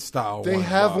pyramid style. they ones,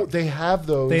 have dog. they have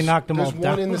those. They knocked them There's all one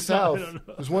down. in the I south. don't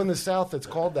know. There's one in the south that's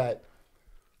called that.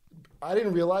 I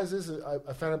didn't realize this.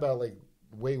 I found out about like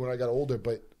way when I got older,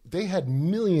 but they had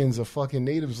millions of fucking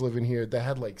natives living here that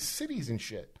had like cities and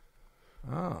shit.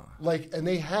 Oh. Like, and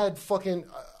they had fucking.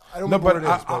 I don't No, remember but,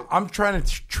 what it is, but I'm trying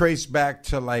to trace back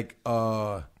to like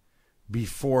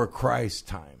before Christ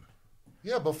time.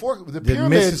 Yeah, before the Did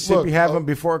pyramids. Mississippi have them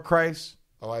before Christ?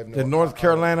 Oh, I have no. Did North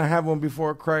Carolina have one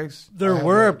before Christ? There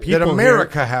were people. Did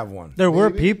America here. have one? There were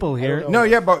Maybe? people I here. don't know. No,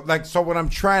 yeah, but like, so what I'm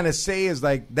trying to say is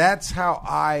like that's how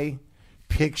I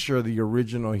picture the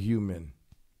original human.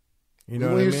 You know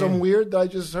You what I hear mean? something weird that I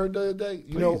just heard the other day?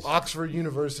 You know, Please. Oxford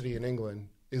University in England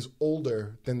is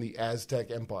older than the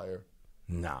Aztec Empire.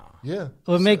 Nah. Yeah.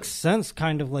 Well, it makes sense,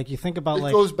 kind of like you think about It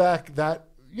like goes back that,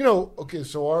 you know, okay,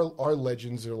 so our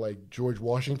legends are like George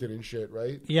Washington and shit,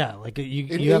 right? yeah, like you.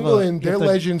 In you England, have their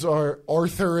legends are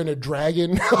Arthur and a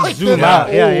dragon. Like, zoom they're out.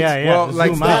 that Yeah, old. yeah. Well,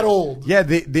 like zoom That out. old. Yeah,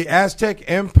 the Aztec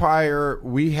Empire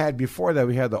we had before that,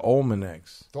 we had the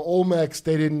Olmecs. The Olmecs,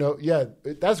 they didn't know. Yeah,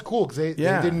 that's cool because they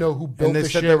didn't know who built and they the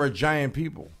said shit. they were giant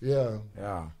people. Yeah.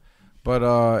 Yeah.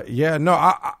 But yeah, no,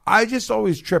 I just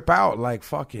always trip out like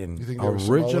fucking You think they were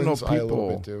original Samoans? I a little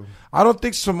people. bit too. I don't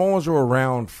think Samoans were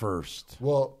around first.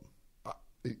 Well,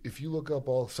 if you look up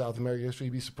all South American history,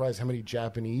 you'd be surprised how many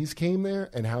Japanese came there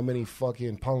and how many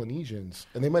fucking Polynesians.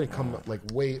 And they might have come like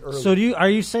way early. So are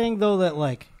you saying though that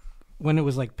like when it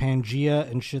was like Pangea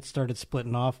and shit started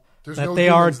splitting off, There's that no they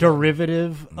are humans then.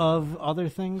 derivative of other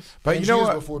things? But you know Pangea's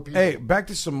what? before people. Hey, back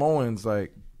to Samoans.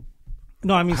 Like,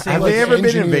 No, I mean saying have like they ever been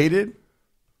engineer- invaded?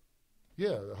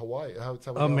 Yeah, Hawaii. That's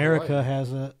how we got America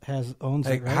Hawaii. owns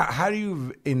Like, it, right? how do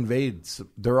you invade?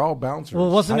 They're all bouncers. Well,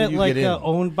 wasn't How it do you like get in?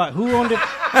 owned by who owned it?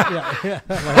 yeah.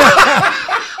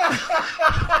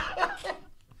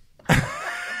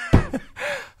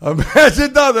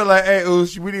 Imagine though, they're like, "Hey,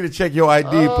 Oos, we need to check your ID,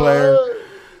 player."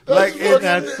 Like,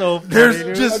 That's so funny. there's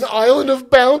dude. just An island of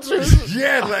bouncers.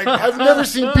 yeah, like I've never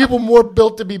seen people more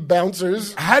built to be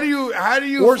bouncers. how do you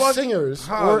Or fuck- singers,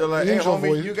 Huh, or they're like, hey, angel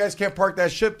homie, voice. you guys can't park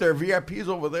that ship there. VIP's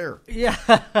over there. yeah.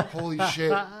 Holy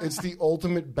shit! It's the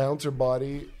ultimate bouncer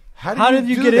body. How did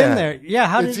you do get that? in there? Yeah,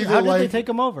 how It's did either they like- take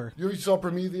them over? You saw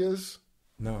Prometheus,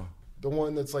 No. the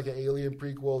one that's like an alien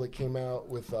prequel that came out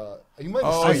with. You might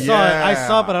have Oh, seen yeah. I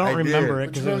saw it, but I don't I remember did. it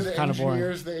But because you it know was the kind of boring.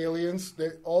 engineers, the aliens,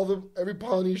 every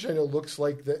Polynesian I know looks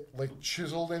like the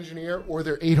chiseled engineer, or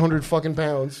they're 800 fucking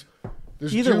pounds.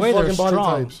 There's Either two way, they're fucking body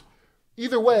strong. types.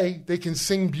 Either way, they can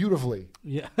sing beautifully.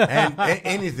 Yeah. And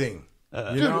anything. You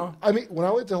Dude, know? I mean, when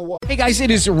I went to Hawaii, Hey guys, it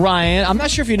is Ryan. I'm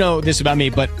not sure if you know this about me,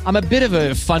 but I'm a bit of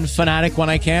a fun fanatic when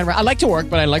I can. I like to work,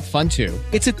 but I like fun too.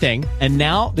 It's a thing. And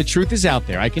now the truth is out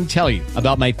there. I can tell you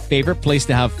about my favorite place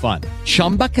to have fun.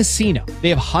 Chumba Casino. They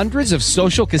have hundreds of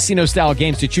social casino style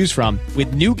games to choose from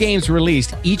with new games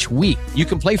released each week. You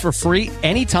can play for free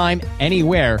anytime,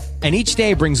 anywhere. And each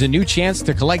day brings a new chance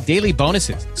to collect daily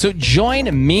bonuses. So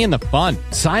join me in the fun.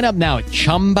 Sign up now at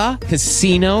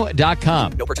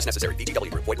ChumbaCasino.com. No purchase necessary. VGW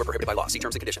Group. Void where prohibited by law. See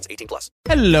terms and conditions. 18+.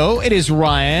 Hello, it is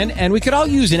Ryan, and we could all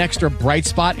use an extra bright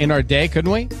spot in our day,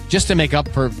 couldn't we? Just to make up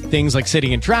for things like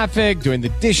sitting in traffic, doing the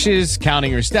dishes,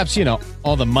 counting your steps, you know,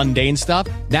 all the mundane stuff.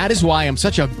 That is why I'm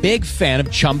such a big fan of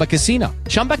Chumba Casino.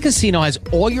 Chumba Casino has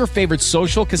all your favorite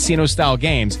social casino style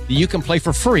games that you can play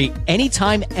for free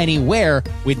anytime, anywhere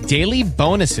with daily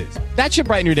bonuses. That should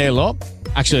brighten your day a little.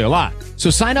 Actually, a lot. So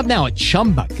sign up now at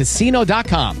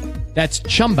ChumbaCasino.com. That's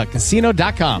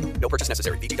ChumbaCasino.com. No purchase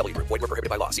necessary. VGW Group. Void where prohibited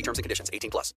by law. See terms and conditions.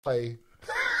 18+.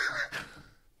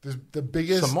 the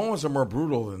biggest Samoans are more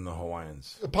brutal than the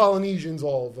Hawaiians. Polynesians,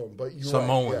 all of them, but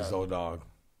Samoans, though, dog.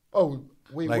 Oh,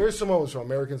 wait, Like- where's Samoans from?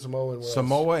 American Samoan? Where else?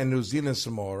 Samoa and New Zealand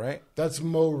Samoa, right? That's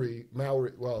Maori.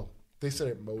 Well, they said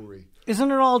it Maori.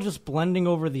 Isn't it all just blending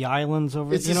over the islands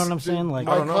over? It's You know just- what I'm saying? Like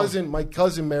my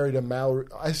cousin married a Maori.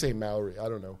 I say Maori. I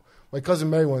don't know. My cousin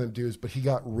married one of them dudes, but he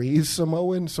got raised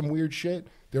Samoan. Some weird shit.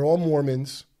 They're all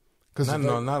Mormons.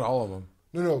 No, not all of them.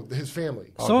 No, his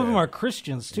family. some of them are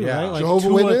Christians too, Yeah. right? Like Jehovah's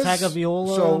Tua Witness?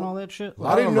 Tagovailoa So- and all that shit. A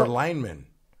lot of didn't them are know- linemen.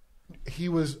 He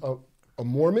was a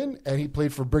Mormon, and he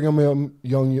played for Brigham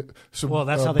Young. So, Well,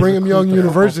 that's how they Brigham recruit Young their football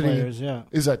University players, yeah.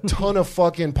 is a ton of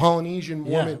fucking Polynesian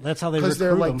Yeah, Mormon. that's how they because they're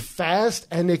recruit like them. fast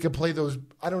and they could play those.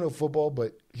 I don't know football,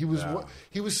 but he was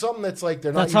something that's like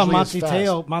they're That's not how usually as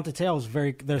fast. Monte Teo is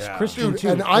very. There's Christian Dude, too.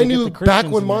 and They I get knew the back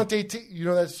Christians when in there. Monte, you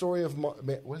know that story of what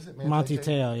is it, Monte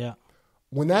Teo, yeah.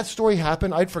 When that story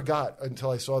happened, I'd forgot until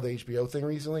I saw the HBO thing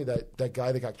recently. That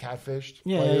guy that got catfished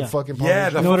Yeah, by yeah, the yeah. fucking Yeah,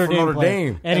 Polynesian. the Notre from Dame Notre player.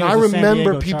 Dame. And he And I was a San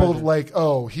remember Diego people Charger. like,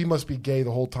 "Oh, he must be gay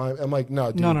the whole time." I'm like,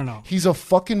 "No, dude. No. He's a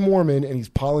fucking Mormon and he's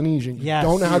Polynesian. You Yes.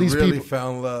 don't know how He these really people."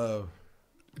 found love.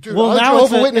 Dude, Well, I'm now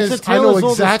Jehovah's it's Witness. a I tale know as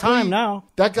old as exactly. time now.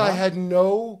 That guy had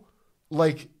no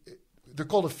like. They're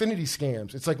called affinity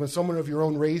scams. It's like when someone of your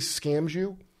own race scams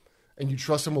you, and you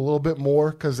trust them a little bit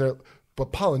more because they're.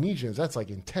 But Polynesians, that's like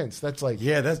intense. That's like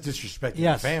Yeah, that's disrespecting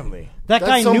Yes. the family. That that's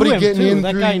guy knew somebody him getting too. in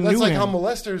That through. guy That's knew like him. how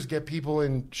molesters get people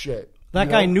in shit. That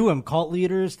You guy know? knew him. Cult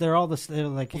leaders, they're all the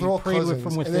like Well, they're all he prayed with cousins.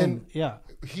 from And within. then Yeah.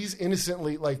 he's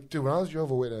innocently like, dude. When I was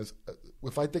Jehovah's Witness,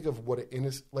 if I think of what an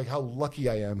innocent, like how lucky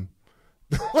I am,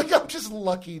 like I'm just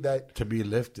lucky that to be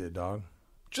lifted, dog.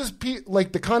 just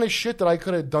like the kind of shit that I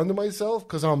could have done to myself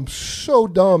because I'm so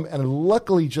dumb, and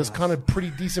luckily just kind of pretty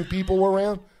decent people were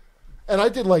around. And I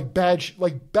did like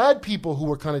bad people who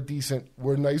were kind of decent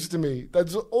were nice to me.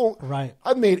 That's right.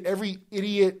 I made every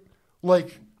idiot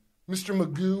like Mr.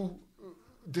 Magoo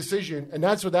decision, and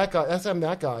that's what that guy. That's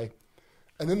that guy.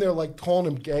 And then they're like calling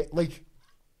him gay. Like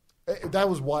that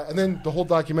was why. And then the whole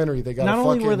documentary they got. Not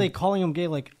only were they calling him gay,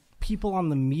 like people on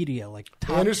the media, like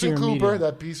top Anderson tier Cooper, media.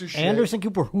 that piece of shit. Anderson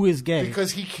Cooper, who is gay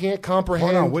because he can't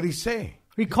comprehend. Hold on, what'd he say?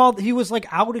 He was like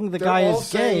outing the They're guy all as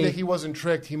saying gay. that he wasn't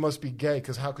tricked. He must be gay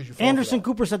because how could you? Fall Anderson for that?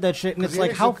 Cooper said that shit, and 'Cause it's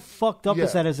like, how Anderson- fucked up yeah.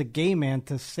 is that as a gay man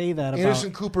to say that about?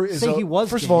 Anderson Cooper is say he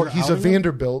was. First gay. of all, You're he's a outing him?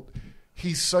 Vanderbilt.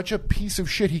 He's such a piece of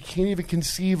shit. He can't even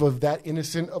conceive of that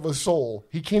innocent of a soul.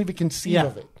 He can't even conceive Yeah.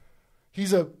 of it.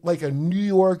 He's like a New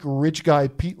York rich guy,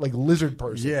 like lizard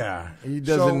person. Yeah, he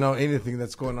doesn't know anything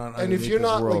that's going on. And if you're underneath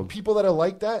not his world. like people that are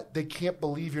like that, they can't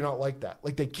believe you're not like that.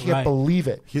 Like they can't Right. believe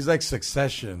it. He's like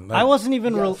Succession. Like, I wasn't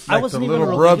even. I like wasn't the even little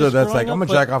religious brother that's growing like, up, I'm gonna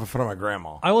but jack off in front of my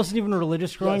grandma. I wasn't even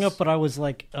religious growing Yes. up, but I was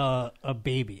like a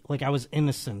baby. Like I was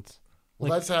innocent. Well,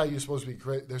 that's how you're supposed to be.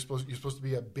 You're supposed to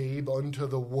be a babe unto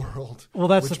the world. Well,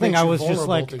 that's which the thing. makes I you was just vulnerable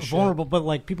like to shit. vulnerable, but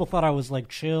like people thought I was like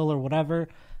chill or whatever,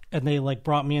 and they like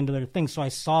brought me into their thing. So I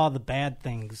saw the bad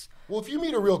things. Well, if you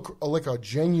meet a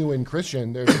genuine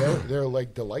Christian, they're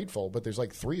like delightful. But there's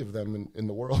like 3 of them in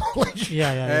the world.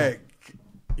 Yeah. Hey,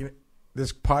 you know,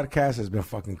 this podcast has been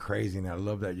fucking crazy, and I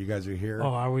love that you guys are here. Oh,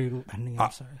 are we ending? I'm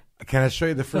sorry. Can I show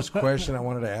you the first question I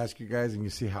wanted to ask you guys, and you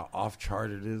see how off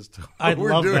chart it is? To what I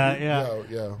we're love doing? that. Yeah.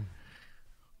 Yeah.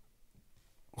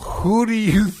 Who do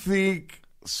you think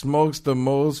smokes the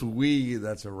most weed?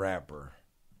 That's a rapper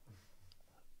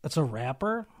That's a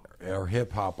rapper. or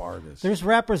hip hop artist. There's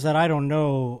rappers that I don't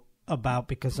know about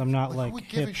because I'm not like who would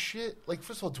give hip. a shit? Like,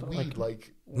 first of all, it's weed.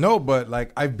 Like, No, but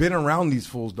like I've been around these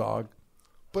fools, dog.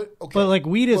 but okay. But, like,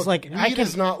 weed is Look, like- weed I can-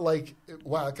 is not like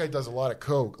wow. That guy does a lot of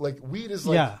coke. Like weed is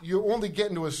like Yeah. you're only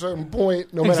getting to a certain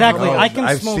point. No matter Exactly. how I much. can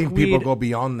I've smoke seen people weed. go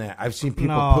beyond that. I've seen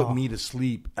people No. put me to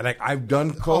sleep. And like I've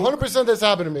done coke. 100% that's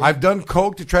happened to me. I've done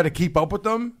coke to try to keep up with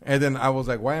them, and then I was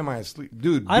like, "Why am I asleep,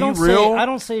 dude?" I don't be real. say I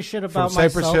don't say shit From about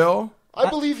Cypress myself. Hill. I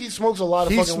believe he smokes a lot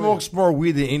of He fucking smokes weed. more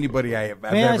weed than anybody I've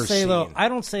May I ever say seen. though, I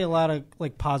don't say a lot of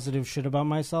like positive shit about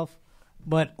myself.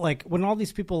 But like when all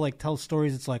these people like tell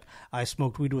stories, it's like I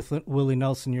smoked weed with Willie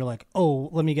Nelson. You're like, oh,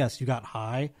 let me guess, you got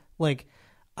high. Like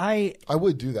I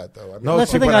would do that though. I mean, No,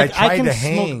 that's see, the thing. but I Like, tried can to smoke-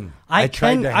 hang. I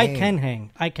tried can. to I hang. can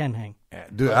hang. I can hang.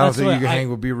 Dude, I don't That's think what you can I- hang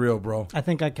with Be Real, bro. I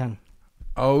think I can.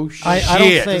 Oh shit! I don't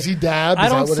say. Does he dab? I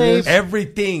Is that don't what it say is?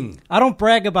 Everything. I don't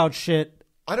brag about shit.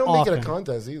 I don't make it a often.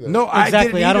 contest either. No,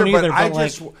 Exactly, I I didn't don't either. either, But I but,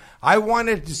 like- just I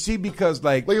wanted to see because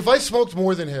like Like if I smoked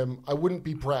more than him, I wouldn't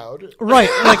be proud. Right,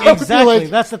 like I would be exactly. like,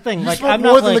 That's the thing. You Like smoke I'm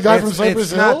more not than like the guy from Cypress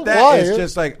it's Hill. not that. Why? It's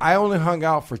just like I only hung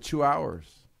out for 2 hours.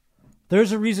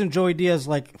 There's a reason Joey Diaz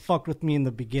like fucked with me in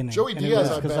the beginning. Joey And it Diaz,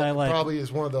 was I 'cause bet, like, probably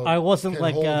is one of the. I wasn't can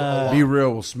like, hold a lot. Be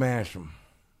Real will smash him.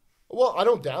 Well, I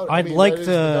don't doubt it. I'd I mean, like that is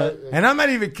to- the guy- And I'm not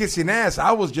even kissing ass.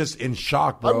 I was just in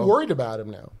shock, bro. I'm worried about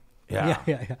him now. Yeah.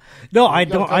 Yeah. No, I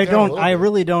gotta don't. cut I down a don't. little I bit.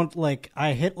 really don't like.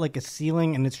 I hit like a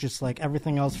ceiling, and it's just like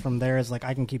everything else from there is like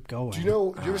I can keep going. Do you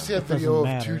know? Do you ever see that It doesn't video of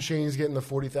matter. 2 Chainz getting the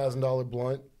 $40,000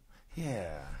 blunt?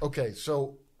 Yeah. Okay,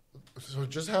 so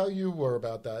just how you were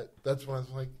about that. That's when I was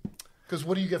like, because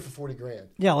what do you get for 40 grand?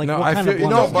 Yeah, like No, what I kind feel- of you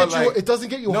blunt? know, but like- It doesn't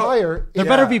get you No, higher. There It-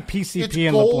 better be It's PCP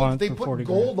in the gold. blunt They for put 40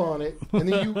 gold grand. on it, and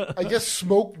then you, I guess,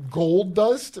 smoke gold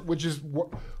dust, which is.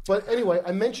 But anyway,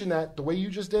 I mentioned that the way you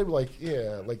just did, like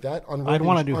like that on I'd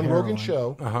wanna Rogan's, do on heroin. Rogan's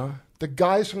show. Uh-huh. The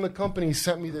guys from the company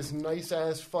sent me this nice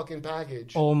ass fucking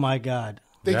package. Oh my god.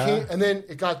 They Yeah. came, and then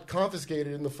it got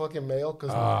confiscated in the fucking mail because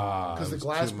it the was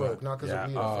glass too broke, much. not because Yeah.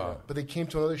 of weed. I figured. But they came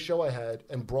to another show I had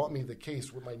and brought me the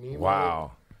case with my name. Wow. on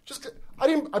it. Just I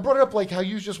didn't. I brought it up like how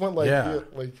you just went like Yeah.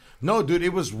 like No, dude,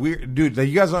 it was weird. Dude, like,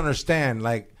 you guys don't understand.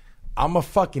 Like, I'm a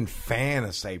fucking fan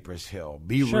of Cypress Hill.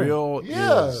 Be Sure. Real.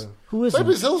 yeah. Is, Who isn't?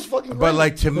 Cypress Hill's fucking. but great.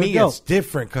 like to me, They're it's dope.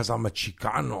 different because I'm a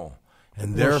Chicano,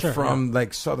 and they're sure, from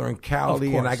like Southern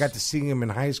Cali, and I course. got to see them in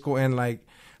high school, and like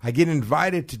I get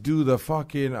invited to do the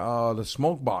fucking the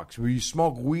smoke box where you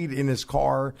smoke weed in his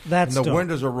car, That's and the dope.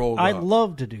 windows are rolled I'd up.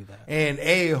 love to do that. And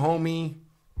hey, homie,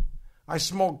 I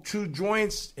smoked 2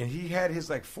 joints, and he had his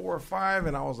like 4 or 5,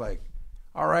 and I was like,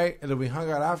 all right. And then we hung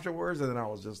out afterwards, and then I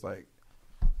was just like,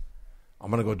 I'm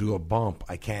gonna go do a bump.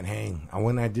 I can't hang. I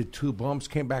went and I did 2 bumps,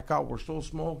 came back out. We're still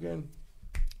smoking.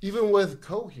 Even with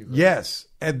Coke, you could. Yes,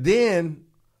 and then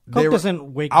Coke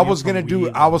doesn't wake I me was up from gonna do.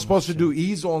 weed I was and supposed to do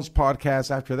E-Zone's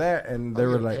podcast after that, and they I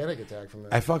were get a like, panic attack from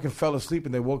that. I fucking fell asleep,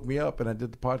 and they woke me up, and I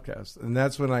did the podcast, and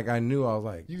that's when like I knew I was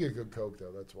like, You get good Coke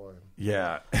though. That's why.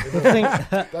 yeah.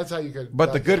 That's how you could. But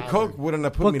the that's good happening. Coke wouldn't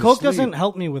have put But me Coke to sleep. doesn't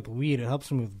help me with weed. It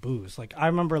helps me with booze. Like I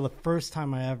remember the first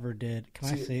time I ever did.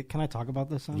 Can I talk about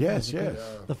this? Yes, yes.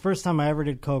 The first time I ever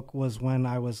did Coke was when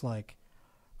I was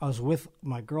with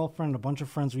my girlfriend, a bunch of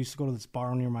friends. We used to go to this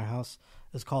bar near my house.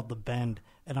 It's called The Bend,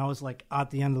 and I was like at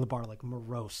the end of the bar, like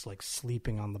morose, like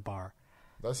sleeping on the bar.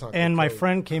 That's not. And good my Coke.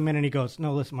 friend came in and he goes,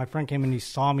 "No, listen." My friend came in and he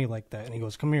saw me like that, and he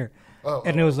goes, "Come here." Oh,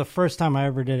 and it was the first time I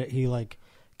ever did it. He like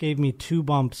gave me 2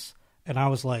 bumps, and I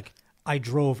was like, I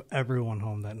drove everyone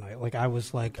home that night. Like I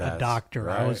was like a That's doctor.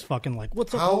 I right. was fucking like,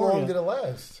 "What's up?" How how are long ya?" did it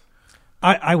last?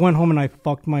 I went home and I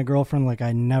fucked my girlfriend like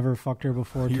I never fucked her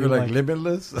before. You too. were like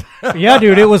limitless. Yeah,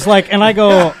 dude. It was like, and I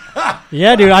go,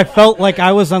 yeah, dude. I felt like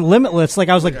I was on Limitless. Like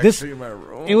I was like I this. clean my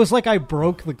room. It was like I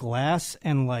broke the glass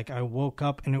and like I woke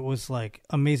up and it was like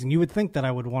amazing. You would think that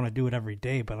I would want to do it every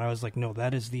day, but I was like, no,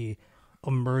 that is the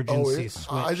emergency switch.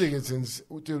 I think it's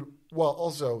dude. Well,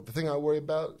 also the thing I worry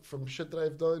about from shit that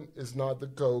I've done is not the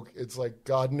Coke. It's like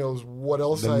God knows what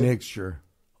else. The mixture.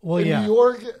 Well, in yeah. New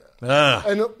York, Ugh.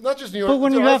 and not just New York. But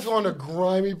when dude, you I've have- gone to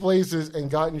grimy places and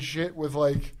gotten shit with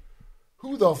like,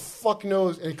 who the fuck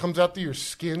knows? And it comes out through your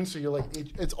skin, so you're like,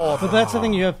 it's awful. But that's the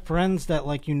thing. You have friends that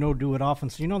like do it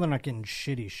often, so you know they're not getting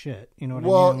shitty shit. You know what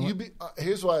Well, I mean?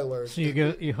 here's what I learned. So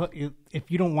you if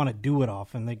you don't want to do it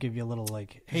often, they give you a little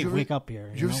like, hey, Did you ever- wake up here.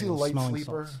 Did you ever see The with Light smelling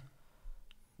Sleeper salts.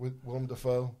 with Willem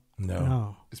Dafoe?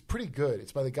 No. It's pretty good.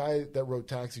 It's by the guy that wrote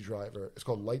Taxi Driver. It's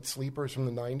called Light Sleeper. It's from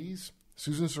the 90s.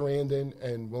 Susan Sarandon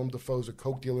and Willem Dafoe's a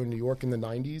coke dealer in New York in the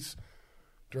 90s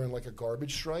during like a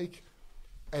garbage strike.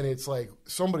 And it's like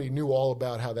somebody knew all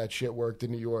about how that shit worked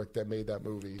in New York that made that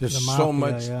movie. There's The so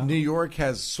mafia, much. yeah. New York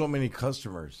has so many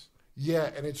customers. Yeah,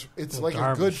 and it's Well, like a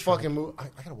garbage good strike. fucking movie. I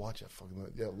gotta watch that fucking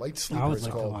movie. Yeah, Light I Sleeper would it's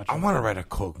like to called. watch I it. want to write a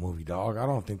Coke movie, dog. I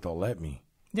don't think they'll let me.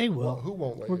 They will. Well, who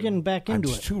won't let We're you? getting back I'm into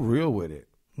just it. too real with it.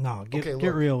 No, get Okay,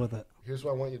 look. real with it. Here's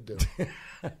what I want you to do.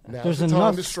 Now's There's the time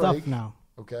enough to stuff strike. now.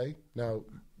 Okay? Now,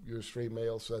 you're a straight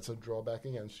male, so that's a drawback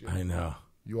against you. I know.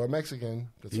 You are Mexican.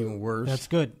 That's Even worse. That's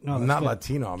good. No, I'm that's not good.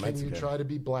 Latino. I'm Can Mexican. you try to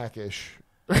be blackish?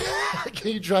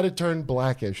 Can you try to turn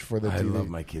blackish for the I TV? love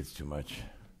my kids too much.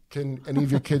 Can any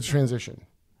of your kids transition?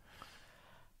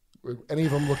 Any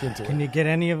of them look into Can it? you get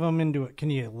any of them into it? Can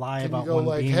you lie Can about you go one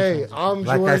like, being hey, transition? I'm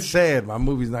Like I George. said, my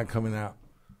movie's not coming out.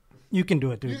 You can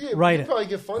do it, dude. You get, Write you it. probably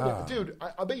get funding, dude.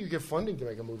 I bet you get funding to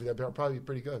make a movie. That'd probably be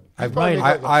pretty good. I've, You'd probably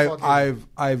make like a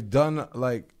I've done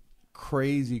like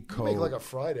crazy you'd coke. make like a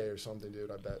Friday or something,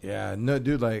 dude. I bet. Yeah, no,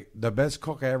 dude. Like the best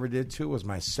coke I ever did too was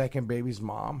my second baby's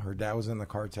mom. Her dad was in the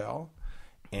cartel,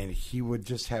 and he would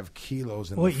just have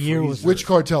kilos in What the year was freezer. Which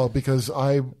cartel? Because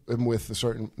I am with a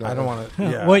certain. No, I don't want to.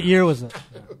 Yeah. What year was it?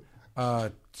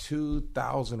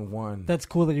 2001. That's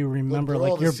cool that you remember. they're all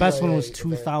Like the your best one was CIA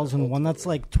event, 2001. That's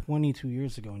like 22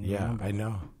 years ago. And you Yeah, remember. I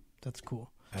know. That's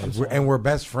cool. And we're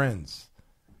best friends,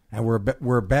 and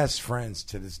we're best friends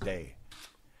to this day.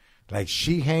 Like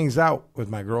she hangs out with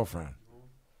my girlfriend,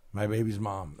 my baby's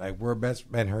mom. Like we're best,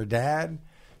 and her dad,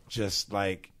 just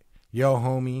like, yo,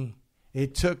 homie.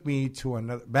 It took me to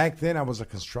another. Back then, I was a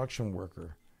construction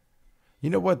worker. You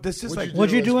know what? This is like.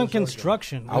 What'd you do in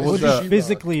construction? I What was did you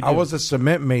physically do? I was a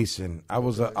cement mason. I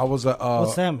was a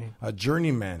What's that mean? A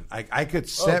journeyman. I could Oh,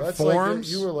 set that's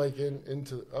forms. Like you were like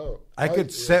into. Oh, I could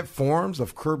yeah. set forms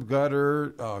of curb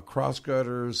gutter, cross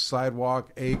gutters,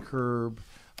 sidewalk, A curb.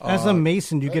 As a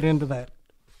mason, do you get into that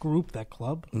group, that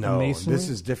club? the No, masonry? this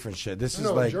is different shit. This is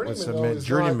No, like journeyman, what's though, a is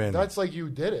journeyman. Not, that's like you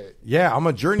did it. Yeah, I'm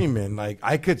a journeyman. Like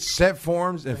I could set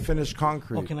forms and finish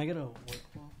concrete. Oh, can I get a?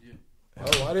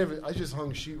 Oh, I just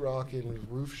hung sheetrock and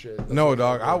roof shit. That's No, what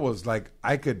dog. did. I was like,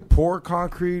 I could pour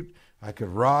concrete. I could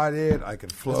rod it. I could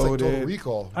That's like float Total it.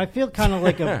 Recall. I feel kind of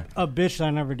like a bitch that I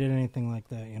never did anything like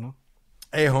that. You know.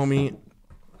 Hey, homie,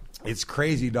 it's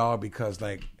crazy, dog. Because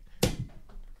like,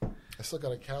 I still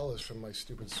got a callus from my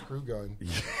stupid screw gun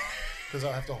because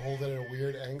I have to hold it at a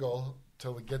weird angle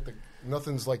till we get the.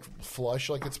 Nothing's like flush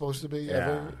like it's supposed to be.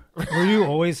 Ever. Were you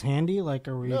always handy, like,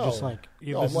 or were you No. just like, No,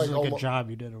 this I'm is like like a almo- job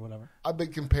you did or whatever? I've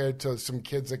been compared to some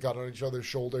kids that got on each other's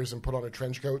shoulders and put on a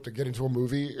trench coat to get into a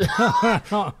movie.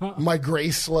 My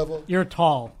grace level. You're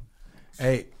tall.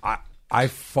 hey, I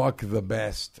fuck the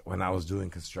best when I was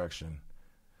doing construction.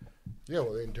 Yeah,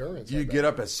 well, the endurance. You get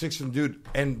up at 6 and dude,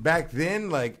 and back then,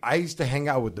 like I used to hang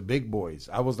out with the big boys.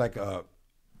 I was like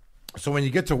so when you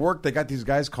get to work, they got these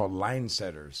guys called line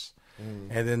setters,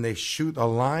 and then they shoot a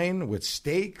line with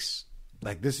stakes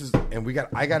Like this is, and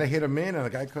I got to hit him in, and the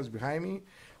guy comes behind me,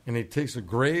 and he takes a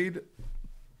grade.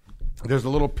 There's a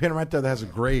little pin right there that has a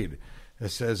grade. It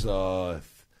says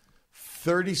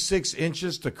 36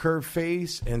 inches to curb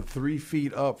face and 3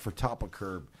 feet up for top of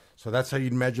curb. So that's how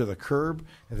you'd measure the curb,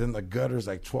 and then the gutter's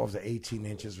like 12 to 18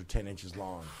 inches or 10 inches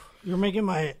long. You're making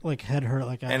my head hurt.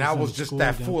 I was just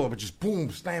that fool, but just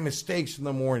boom, slamming steaks in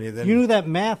the morning. Then you knew that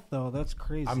math though. That's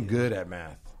crazy. I'm good at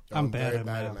math. I'm bad at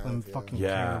math. I'm fucking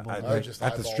terrible.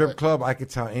 At the strip club, I could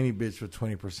tell any bitch what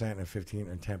 20% and 15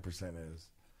 and 10% is.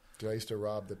 Dude, I used to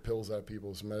rob the pills out of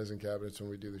people's medicine cabinets when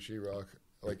we do the sheetrock,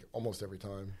 like almost every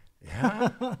time. Yeah,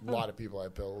 a lot of people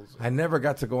had pills. I never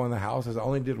got to go in the houses. I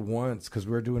only did once because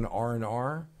we were doing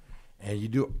R&R, and you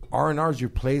do R&R's you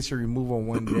place or remove on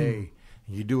one day.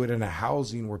 You do it in a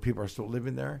housing where people are still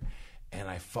living there. And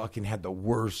I fucking had the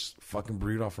worst fucking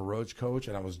burrito off a roach coach.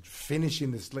 And I was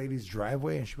finishing this lady's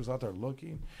driveway, and she was out there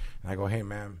looking. And I go, hey,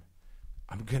 ma'am,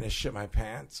 I'm going to shit my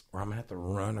pants, or I'm going to have to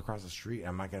run across the street.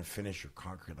 I'm not going to finish your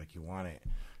concrete like you want it.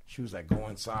 She was like, go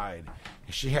inside.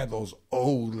 And she had those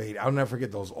old lady. I'll never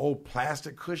forget those old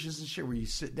plastic cushions and shit where you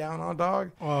sit down on,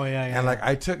 dog. Oh, yeah. And like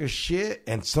I took a shit,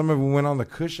 and some of it went on the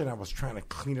cushion. I was trying to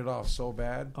clean it off so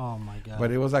bad. Oh, my God.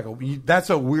 But it was like, that's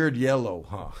a weird yellow,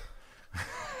 huh?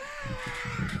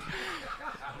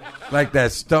 Like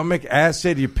that stomach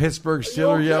acid, you Pittsburgh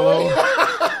Steeler yellow.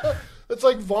 It's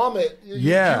like vomit. You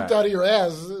puked out of your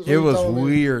ass. It was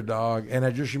weird, dog. And I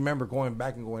just remember going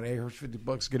back and going, hey, here's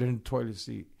 $50, get in the toilet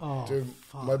seat. Oh, dude,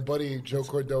 fuck. My buddy Joe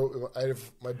Cordova, I had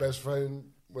my best friend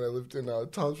when I lived in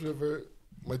Toms River.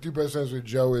 My two best friends were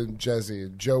Joe and Jesse.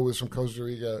 And Joe was from Costa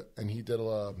Rica, and he did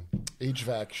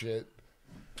HVAC shit.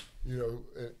 You know,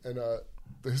 and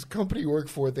his company he worked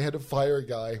for, they had to fire a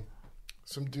guy.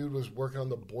 Some dude was working on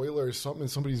the boiler or something in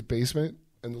somebody's basement,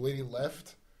 and the lady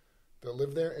left that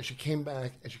lived there, and she came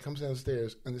back, and she comes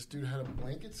downstairs, and this dude had a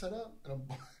blanket set up, and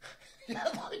he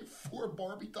had like 4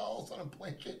 Barbie dolls on a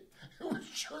blanket. It was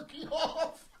jerking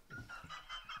off.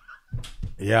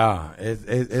 Yeah,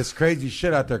 it's crazy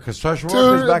shit out there, because social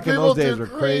workers back in those days were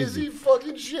crazy.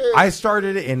 Fucking shit. I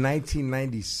started it in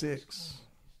 1996.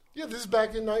 Yeah, this is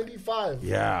back in 95.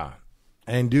 Yeah.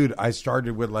 And, dude, I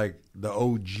started with, like, the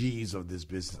OGs of this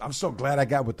business. I'm so glad I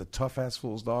got with the tough-ass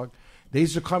fools, dog. They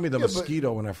used to call me the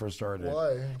mosquito when I first started.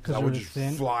 Why? Because I would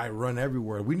just fly, run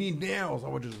everywhere. We need nails. I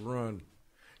would just run.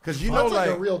 Because, you know, that's like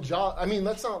a real job. I mean,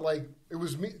 that's not like, it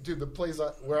was me. Dude, the place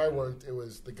where I worked, it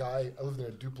was the guy, I lived in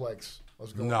a duplex.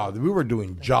 We were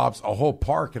doing jobs, a whole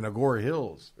park in Agora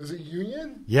Hills. Is it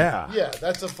Union? Yeah. Yeah,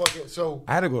 that's a fucking, so.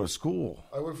 I had to go to school.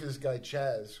 I worked for this guy,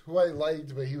 Chaz, who I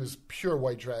liked, but he was pure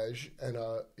white trash. And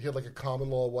he had like a common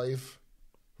law wife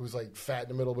who was like fat in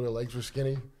the middle, but her legs were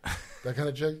skinny. That kind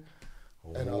of chick.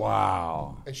 And,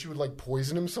 wow. And she would like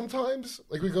poison him sometimes.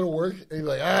 Like we'd go to work and he'd be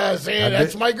like, see,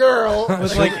 that's my girl. It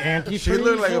was like antifreeze. She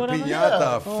looked like a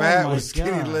piñata, fat with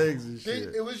skinny legs and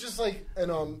shit. It was just like,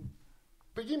 and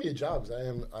but give me a job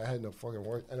because I had no fucking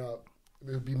work. And it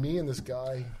would be me and this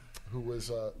guy who was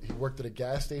he worked at a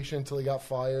gas station until he got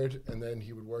fired, and then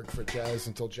he would work for Jazz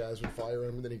until Jazz would fire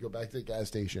him, and then he'd go back to the gas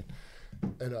station.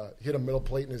 And he had a metal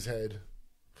plate in his head.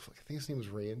 I think his name was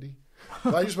Randy.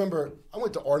 But I just remember I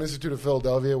went to Art Institute of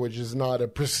Philadelphia, which is not a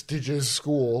prestigious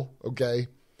school, okay?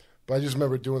 But I just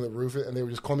remember doing the roof, and they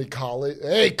would just call me college.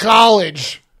 Hey,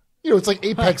 college! You know, it's like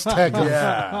Apex Tech.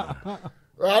 Yeah.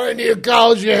 I didn't need a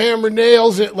college, you hammer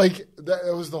nails. It like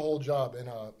that was the whole job. And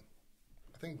I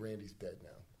think Randy's dead now.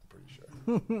 I'm pretty sure.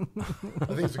 I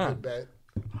think it's a good bet.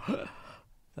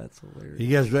 That's hilarious. You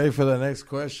guys ready for the next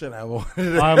question?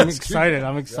 I'm excited.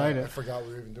 I'm excited. Yeah, I forgot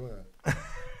we were even doing that.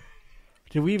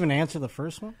 Did we even answer the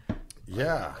first one?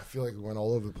 Yeah. I feel like we went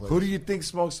all over the place. Who do you think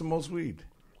smokes the most weed?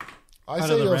 I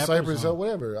say Cypress Hill,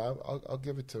 whatever. I'll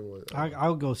give it to.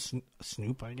 I'll go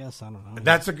Snoop. I guess I don't know.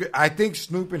 That's a good. I think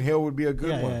Snoop and Hill would be a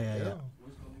good one.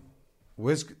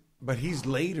 Yeah. But he's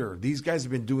later. These guys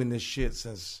have been doing this shit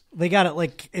since. They got it.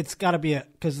 Like it's got to be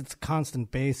because it's a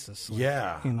constant basis. Like,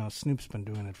 yeah. You know, Snoop's been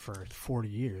doing it for 40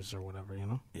 years or whatever. You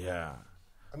know. Yeah.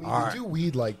 I mean, do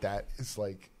weed like that. It's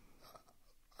like,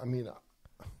 I mean,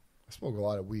 I smoke a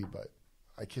lot of weed, but.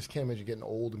 I just can't imagine getting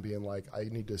old and being like, I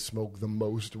need to smoke the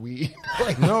most weed.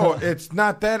 No, it's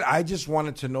not that. I just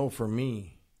wanted to know for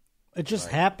me. It just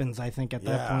happens, I think, at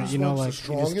that point. You know, like, the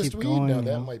strongest you just keep weed? going. Now,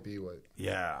 that might be what.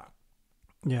 Yeah.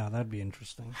 Yeah, that'd be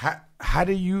interesting. How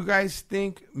do you guys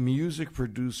think music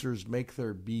producers make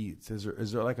their beats? Is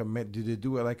there like do they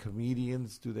do it like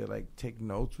comedians? Do they like take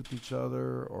notes with each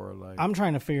other or like? I'm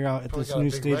trying to figure out at this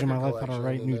new stage of my life how to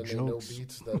write new jokes. Know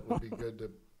beats that would be good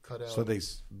to cut out. So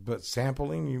but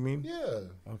sampling, you mean? Yeah.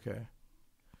 Okay.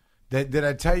 Did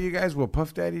I tell you guys what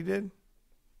Puff Daddy did?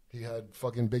 He had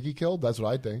fucking Biggie killed? That's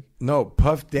what I think. No,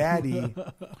 Puff Daddy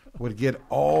would get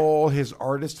all his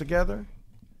artists together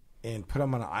and put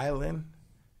them on an island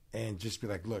and just be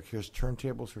like, look, here's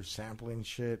turntables, here's sampling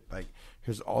shit. Like,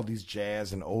 here's all these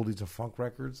jazz and oldies and funk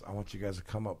records. I want you guys to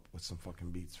come up with some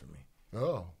fucking beats for me.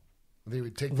 Oh. They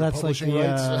would take the That's like publishing the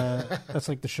rights. that's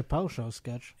like the Chappelle Show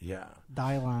sketch. Yeah.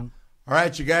 Dial on. All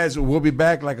right, you guys, we'll be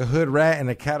back like a hood rat in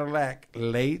a Cadillac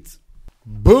late.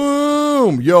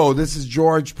 Boom! Yo, this is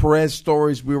George Perez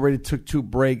Stories. We already took 2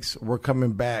 breaks. We're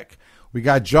coming back. We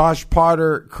got Josh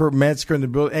Potter, Kurt Metzger in the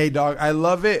building. Hey, dog, I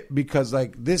love it because,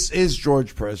 like, this is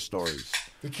George Perez Stories.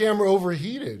 The camera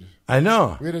overheated. I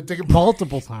know. We had to take it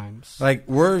multiple times. Like,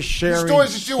 we're sharing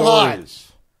stories are too hot.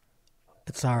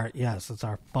 It's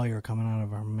our fire coming out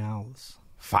of our mouths.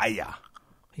 Fire.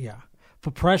 Yeah.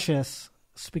 For Precious,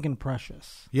 speaking of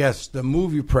Precious. Yes, the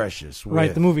movie Precious.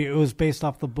 Right, the movie. It was based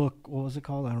off the book. What was it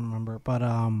called? I don't remember. But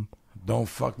Don't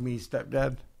Fuck Me,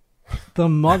 Stepdad. The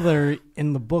mother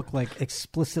in the book like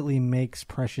explicitly makes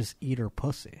Precious eat her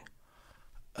pussy.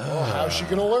 Oh, how's she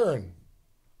gonna learn?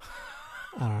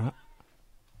 I don't know.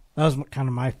 That was kind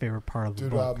of my favorite part of the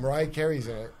book. Mariah Carey's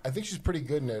in it. I think she's pretty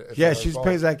good in it. Yeah, she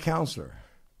plays that counselor.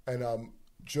 And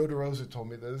Joe DeRosa told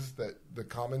me this, that the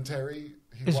commentary...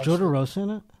 Is Joe DeRosa in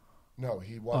it? No,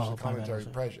 he watched the commentary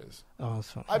Precious. Oh,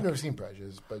 that's funny. I've never seen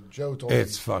Precious, but Joe told me...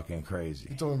 It's fucking crazy.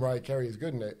 He told me Mariah Carey is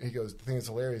good in it. He goes, the thing that's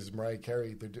hilarious is Mariah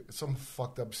Carey, some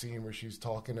fucked up scene where she's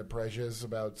talking to Precious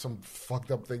about some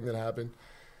fucked up thing that happened.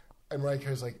 And Mariah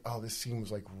Carey's like, oh, this scene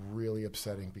was like really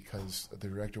upsetting because the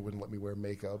director wouldn't let me wear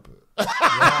makeup.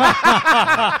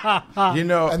 You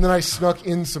know, and then I snuck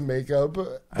in some makeup.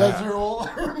 That's your whole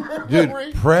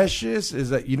dude. Precious is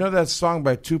that, you know that song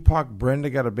by Tupac, Brenda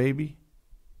Got a Baby?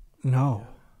 No.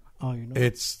 Oh, you know.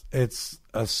 It's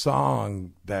a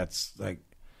song that's like,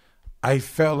 I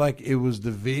felt like it was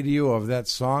the video of that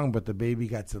song, but the baby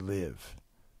got to live.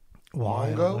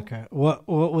 Wow. Okay. What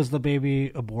was the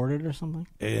baby aborted or something?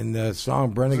 In the song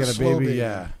Brenda Got a slow baby,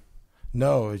 yeah.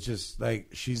 No, it's just like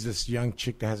she's this young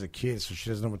chick that has a kid, so she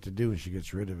doesn't know what to do, and she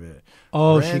gets rid of it.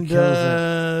 Oh, she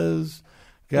kills it.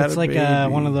 Got it's a like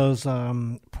baby. one of those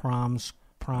prom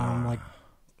like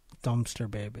dumpster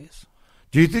babies.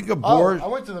 Do you think I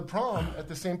went to the prom at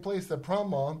the same place that prom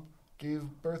mom gave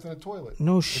birth in a toilet.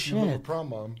 No If you remember shit. prom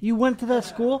mom. You went to that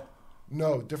school?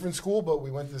 No, different school, but we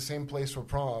went to the same place for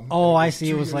prom. Oh, And I see.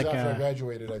 It 2 was years like after a- I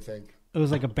graduated, I think. It was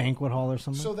like a banquet hall or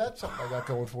something. So that's something I got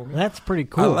going for me. That's pretty I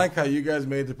cool. like how you guys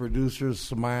made the producers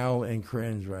smile and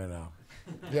cringe right now.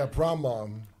 Yeah, prom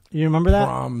mom. You remember that?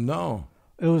 Prom, no.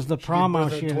 It was the prom She mom.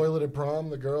 gave birth in a toilet at prom,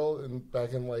 the girl, and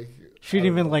back in like... She didn't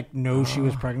even like know she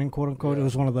was pregnant, quote unquote. It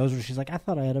was one of those where she's like, I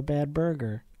thought I had a bad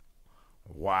burger.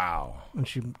 Wow. And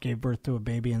she gave birth to a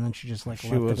baby, and then she just like She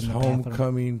left was it in the bathroom.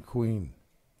 homecoming queen.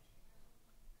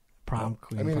 Prom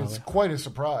queen. I mean, probably. it's quite a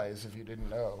surprise if you didn't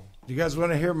know. You guys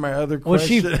want to hear my other Was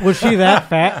she question? was she that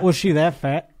fat? Was she that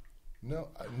fat? No,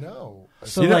 no.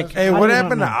 So You know, like, hey, how what do you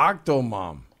happened to not know?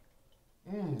 Octomom?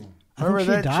 I think Remember she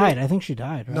that died. chick? I think she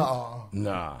died. Right? No.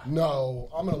 Nah. No.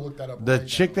 I'm going to look that up The right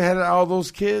chick now. that had all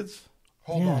those kids?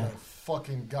 Hold on Yeah. a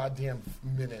fucking goddamn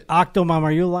minute. Octomom,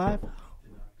 are you alive?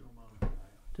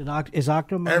 Is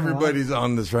Octomom alive? Everybody's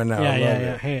on this right now. Yeah, I yeah, love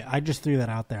yeah. it. Hey, I just threw that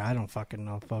out there. I don't fucking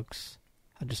know, folks.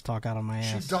 I just talk out of my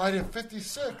She ass. died at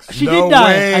 56. She No did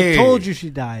die. way. I told you she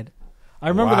died. I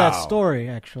remember that Wow. story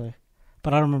actually,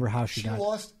 but I don't remember how she She died.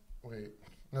 lost... Wait.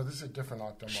 No, this is a different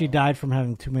Octomom. She died from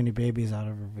having too many babies out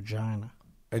of her vagina.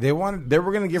 They were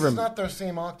going to give This is her. not their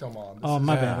same Octomom. This Oh, is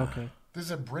my bad. Okay. This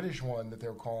is a British one that they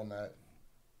were calling that.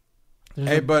 There's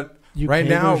Hey, a but UK right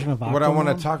now, version of what I want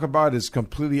to Octomom? talk about is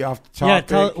completely off the Yeah,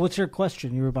 topic. what's your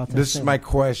question? You were about to This say is my that.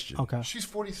 question. Okay. She's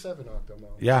 47 Octomom.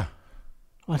 Yeah.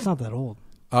 Well, it's not that old.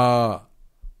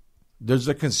 There's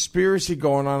a conspiracy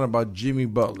going on about Jimmy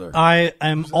Butler. I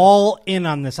am all in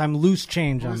on this. I'm loose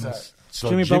change on is this. So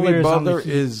Jimmy Jimmy Butler Butler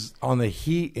is on the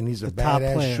Heat, and he's a The top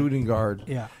badass player. shooting guard.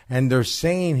 Yeah. And they're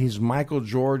saying he's Michael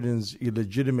Jordan's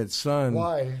illegitimate son.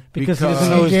 Why? Because he doesn't Does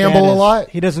know he his gamble dad a is. lot?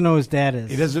 He doesn't know his dad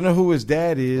is. He doesn't know who his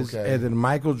dad is, Okay. and then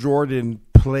Michael Jordan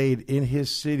played in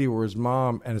his city where his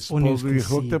mom, and When he was supposedly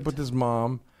hooked up conceived. with his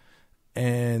mom,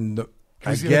 and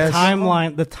I Is he guess The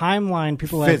timeline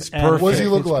people Fits have added perfect. What does he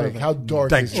look fits like? perfect. How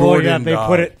dark Like is he? Oh yeah, Jordan they dog.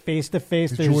 put it face to face.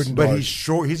 He's There's- Jordan but dog. he's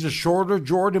short. He's a shorter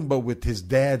Jordan, but with his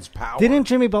dad's power. Didn't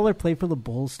Jimmy Butler play for the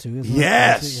Bulls too? Isn't that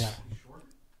Yes. crazy? Yeah.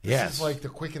 This Yes. is like The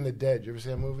Quick and the Dead. You ever see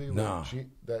that movie? No.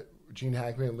 That Gene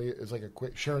Hackman and Lee is like a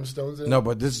quick. Sharon Stone's in it. No,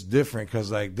 but this is different because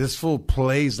like this fool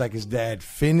plays like his dad,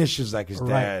 finishes like his Right.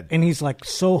 dad. And he's like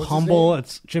so What's his humble. name?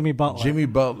 It's Jimmy Butler. Jimmy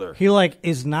Butler. He like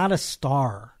is not a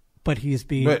star, but he's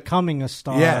becoming a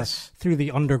star Yes. through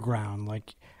the underground.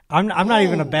 Like I'm not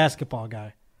even a basketball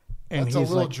guy. And That's a he's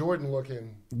little like, Jordan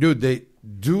looking. Dude, they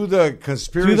do the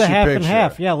conspiracy do the half picture. and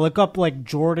half. Yeah, look up like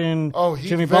Jordan,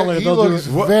 Jimmy very- Butler. he they'll looks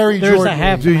do, very There's Jordan. a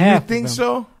half Do and you half. think of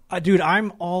them. so? Dude,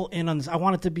 I'm all in on this. I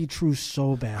want it to be true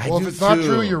so bad. Well, if do it's not too.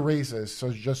 true, you're racist. So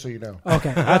just so you know.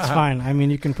 Okay, that's fine. I mean,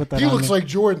 you can put that. He on looks me. like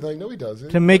Jordan. Like, no, he doesn't.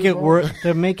 to make What is it wrong work. with-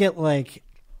 To make it like,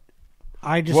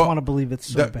 I just Well, want to believe it's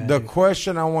so bad. The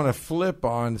question I want to flip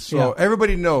on. So Yeah.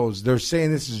 everybody knows they're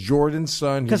saying this is Jordan's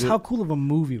son. Because how cool of a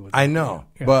movie would I that know,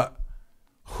 be? Yeah. but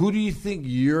who do you think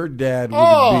your dad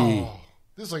would be?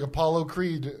 This is like Apollo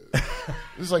Creed.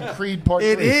 This is like Creed Part 3.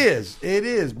 It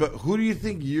is. But who do you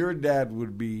think your dad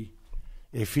would be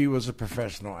if he was a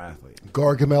professional athlete?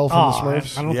 Gargamel from the I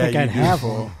Smurfs. don't think I'd you do. have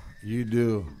one. You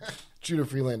do. Judah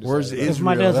Freelander. Where's said it. Israel?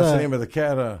 my dad's That's the a- name of the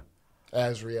cat.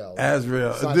 Azrael.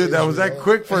 Azrael. It's not Dude, was that Israel.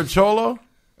 quick for a cholo?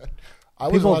 I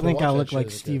was People allowed to think watch I that look shit like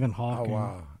as a kid. Stephen Oh Hawking.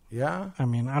 wow. Yeah. I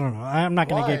mean, I don't know. I'm not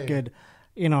going to Why? get good.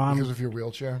 You know, I'm. Because of your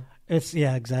wheelchair. It's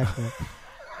exactly.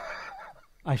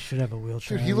 I should have a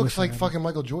wheelchair. Dude, he I looks wish I like had. fucking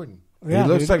Michael Jordan. Yeah, he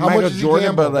looks dude. like How much Michael does he Jordan,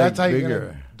 gamble? but like That's how you're bigger.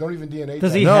 gonna- don't even DNA. Does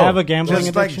test he him. have a gambling just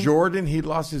addiction? like Jordan, he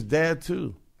lost his dad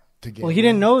too. To Well, he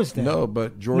didn't know his dad. No,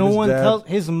 but no Jordan's one dad. tells.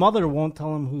 His mother won't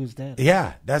tell him who his dad is.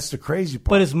 Yeah, that's the crazy part.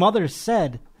 But his mother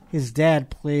said his dad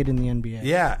played in the NBA.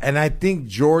 Yeah, and I think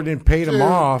Jordan paid him Dude,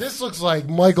 off. This looks like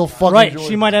Michael fucking Right. Jordan.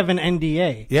 She might have an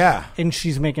NDA. Yeah. And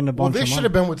she's making a Well, bunch this of should money.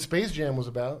 have been what Space Jam was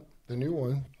about. The new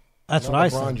one. That's Not what I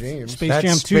LeBron said. James. Space That's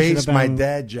Jam 2 should space have been. my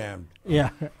dad jammed.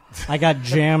 Yeah. I got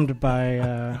jammed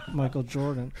by Michael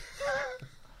Jordan.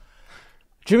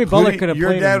 Jimmy Butler could have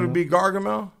Your played dad him, would be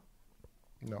Gargamel?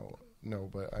 No,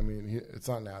 but I mean, it's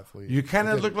not an athlete. You kind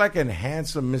It of did- look like a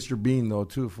handsome Mr. Bean, though,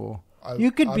 too, fool.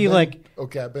 You could be like-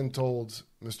 Okay, I've been told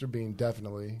Mr. Bean,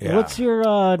 definitely. Yeah. What's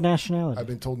your nationality? I've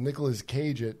been told Nicolas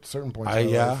Cage at certain points in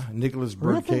my Yeah, life. Nicholas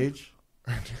Birdcage.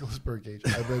 Nicholas Birdcage.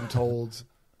 I've been told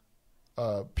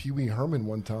Pee Wee Herman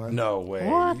one time. No way.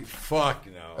 What? Fuck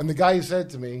no. And the guy who said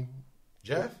to me,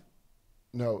 Jeff?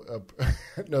 no,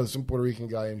 no, some Puerto Rican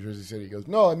guy in Jersey City goes,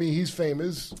 no, I mean, he's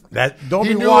famous. Don't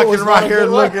He be knew it walking was not around a here good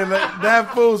look. looking like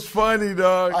that fool's funny,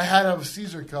 dog. I had a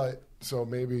Caesar cut, so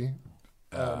maybe.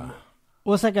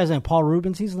 What's that guy's name? Paul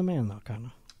Rubens? He's the man, though, kind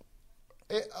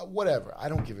of. Whatever. I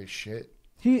don't give a shit.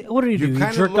 What did he do? You He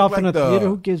kinda jerked look off in a like the- theater?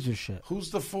 Who gives a shit? Who's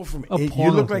the fool from A You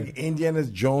porno look theater. like Indiana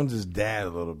Jones' dad a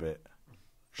little bit.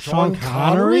 Sean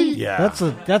Connery? Yeah. That's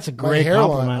a My great hairline.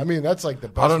 compliment. I mean, that's like the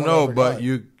best I don't one know, ever but got.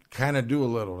 you kind of do a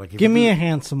little. Like if Give you me do- a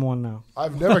handsome one now.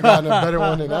 I've never gotten a better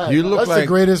one than that. You look that's like- the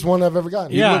greatest one I've ever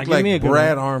gotten. You Yeah, look give like me a good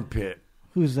Brad one. Armpit.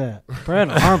 Who's that? Brad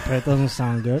Armpit doesn't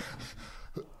sound good.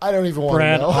 I don't even want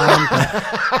Brad to know.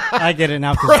 Armpit. I get it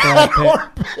now because Brad Pitt.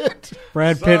 Armpit.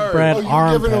 Brad Pitt, Sorry. Brad Oh,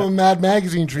 you're giving him a Armpit. Mad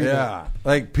Magazine treatment. Yeah.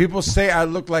 Like people say I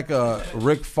look like a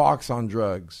Rick Fox on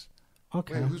drugs.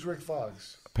 Okay. Wait, who's Rick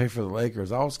Fox? Pay for the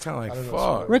Lakers. I was kind of I like, don't know fuck.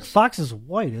 sports. Rick Fox is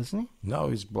white, isn't he? No,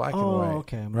 he's black and Oh, white.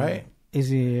 okay. Right? Is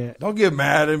he? Don't get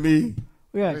mad at me.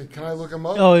 Yeah. Wait, can I look him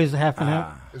up? Oh, he's half and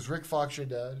half. Is Rick Fox your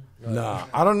dad? No,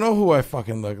 I don't know who I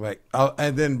fucking look like.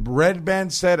 And then Red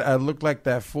Band said I look like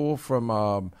that fool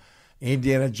from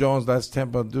Indiana Jones, That's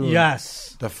Temple Doom.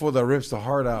 Yes. The fool that rips the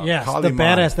heart out. Yes, Kaliman. the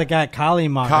badass that got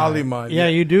Kaliman. Kaliman, Yeah, yeah.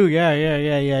 you do.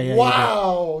 Yeah.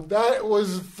 Wow, that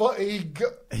was funny.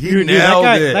 He Dude, nailed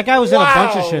that guy, it. That guy was in a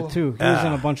bunch of Wow. shit too. He was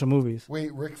in a bunch of movies.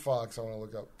 Wait, Rick Fox. I want to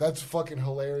look up. That's fucking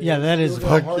hilarious. Yeah, that is Look at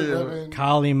fucking- heart-ripping-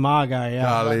 Kali Maga, yeah.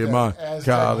 Kaliman.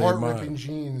 Aztec heart-ripping Kaliman.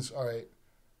 jeans. All right,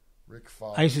 Rick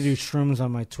Fox. I used to do shrooms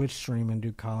on my Twitch stream and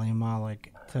do Kali Ma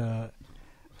like to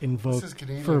invoke This is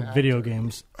Canadian for video actor.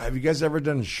 games. Have you guys ever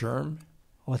done Sherm?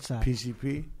 What's that?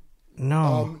 PCP?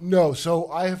 No. No, so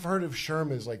I have heard of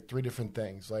Sherm as like three different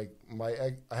things. Like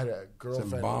I had a It's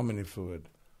girlfriend. embalming fluid.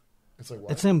 It's like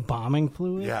what? It's embalming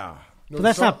fluid? Yeah. No, But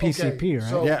that's so- not PCP, right?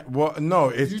 so- Yeah, well, no,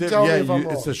 it's You di- tell me yeah, if I'm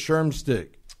it's a wrong. Sherm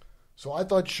stick. So I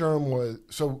thought Sherm was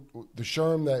the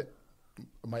Sherm that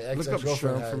my Look up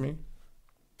ex-girlfriend Sherm had. for me.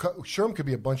 Sherm could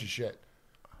be a bunch of shit.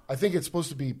 I think it's supposed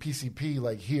to be PCP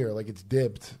like here, like it's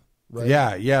dipped. Right?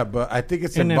 Yeah, but I think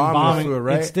it's In embalming fluid,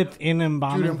 right? It's dipped in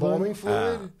embalming, Dude, embalming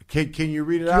fluid. Can you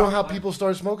read it Do you out? know how people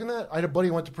started smoking that? I had a buddy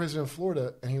who went to prison in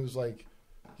Florida, and he was like,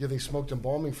 "Yeah, they smoked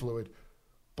embalming fluid."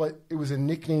 But it was a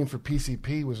nickname for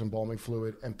PCP was embalming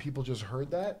fluid, and people just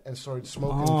heard that and started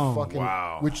smoking Oh, fucking,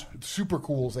 wow. which super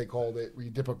cools they called it, where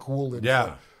you dip a cool in.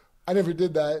 Yeah. I never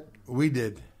did that. We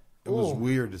did. It was Ooh.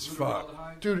 weird as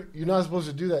fuck. Dude, you're not supposed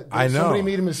to do that. I know. Somebody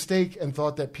made a mistake and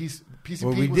thought that PCP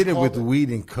Well, we was did it called with weed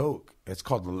and coke. It's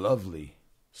called Lovely.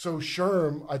 So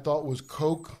Sherm, I thought was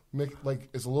coke,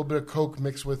 it's a little bit of coke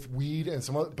mixed with weed and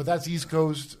some other, but that's East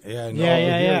Coast. Yeah.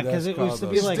 Because it used to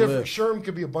be It's like different. Sherm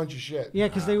could be a bunch of shit. Yeah,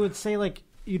 because they would say like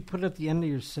you'd put it at the end of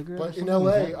your cigarette. But in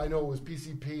LA, I know it was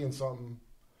PCP and something,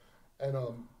 and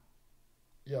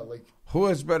Who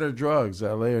has better drugs,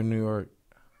 LA or New York?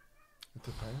 It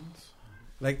depends.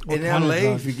 Like What in kind of LA,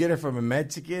 drugs? if you get it from a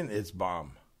Mexican, it's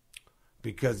bomb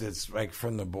because it's like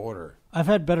from the border. I've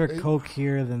had better coke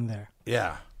here than there.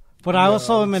 Yeah. But I Yeah,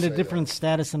 also I am would at a say different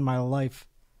status in my life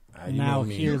you now know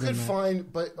me. here You than could there.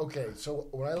 find, but okay. So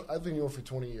when I've been in New York for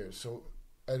 20 years, so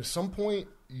at some point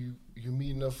you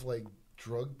meet enough like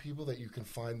drug people that you can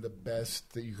find the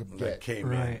best that you could get.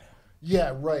 Right.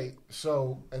 Yeah, right.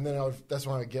 So and then that's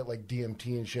when I would get like DMT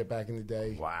and shit back in the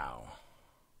day. Wow.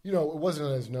 You know, it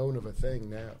wasn't as known of a thing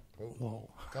now. Whoa.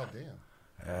 God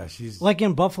damn. She's Like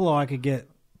in Buffalo, I could get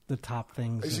the top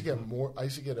things. I used to get more. I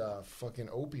used to get fucking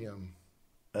opium.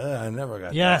 I never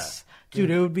got Yes, dude,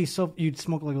 it would be so. You'd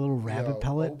smoke like a little rabbit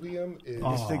pellet. Opium is.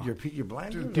 You stick your Peaky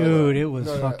Blinders? Dude, it was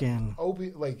fucking.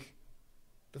 Opium, like,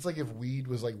 it's like if weed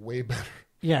was like way better.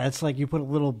 Yeah, it's like you put a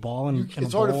little ball in.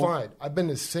 It's hard to find. I've been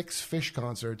to 6 Fish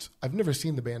concerts. I've never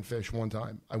seen the band Fish one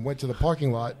time. I went to the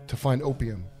parking lot to find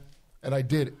opium, and I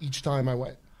did each time I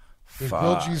went. There's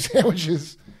grilled cheese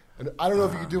sandwiches, and I don't know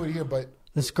if you can do it here, but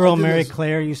this girl Mary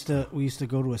Claire we used to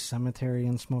go to a cemetery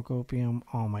and smoke opium.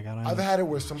 Oh my god, I've had it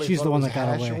where somebody she's thought the it one was that got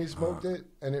hash away. and we smoked it,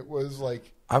 and it was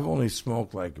like I've only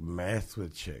smoked like meth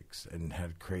with chicks and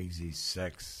had crazy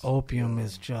sex. Opium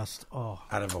is just out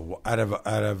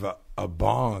of a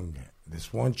bong.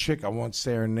 This one chick, I won't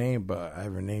say her name, but I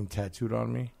have her name tattooed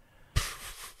on me.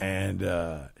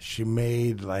 And she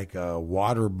made like a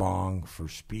water bong for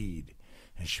speed.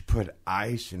 And she put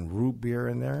ice and root beer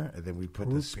in there, and then we put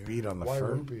the speed on the Why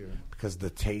fur. root beer? Because the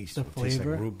taste, The it tastes like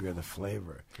flavor? root beer, the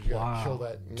flavor. you gotta kill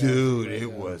that. Dude, nasty-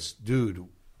 it was, dude.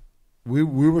 We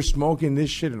were smoking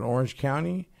this shit in Orange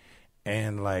County,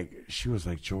 and like she was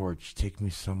like, George, take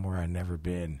me somewhere I've never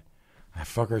been. I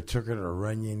took her to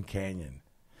Runyon Canyon.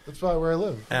 That's probably where I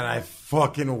live. And I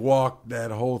fucking walked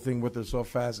that whole thing with her so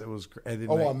fast. It was crazy.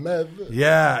 On meth.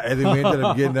 Yeah, and then we ended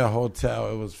up getting a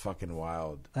hotel. It was fucking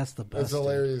wild. That's the best. It's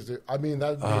hilarious, dude. I mean,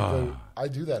 I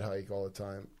do that hike all the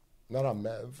time. Not on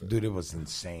meth. Dude, it was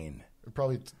insane.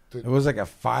 It was like at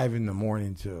 5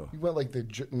 a.m. too. You went like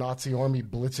the Nazi army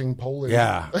blitzing Poland.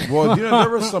 Yeah. Well, there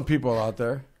were some people out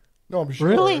there. No, I'm sure.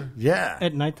 Really? Yeah.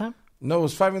 At nighttime? No, it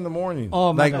was 5 a.m.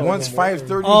 Oh, my like bad. once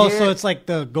 5:30. Oh, hit, so it's like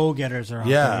the go-getters are out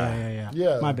Yeah. there.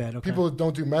 Yeah. My bad. Okay. People who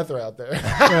don't do meth are out there.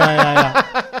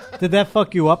 Yeah. Did that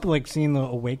fuck you up, like seeing the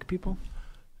awake people?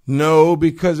 No,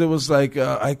 because it was like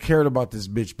I cared about this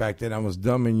bitch back then. I was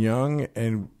dumb and young,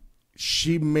 and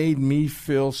she made me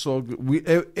feel so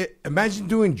good. Imagine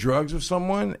doing drugs with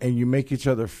someone and you make each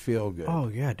other feel good. Oh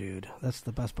yeah, dude, that's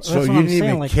the best part. So That's what you I'm didn't saying.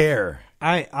 even Like, care.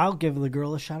 I'll give the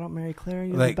girl a shout out, Mary Claire.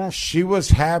 You're Like the best. she was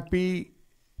happy.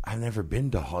 I've never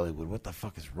been to Hollywood. What the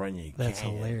fuck is Runyon That's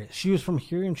Canyon? hilarious. She was from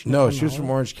here, and she No, never she was know from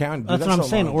it? Orange County. Dude, That's what I'm a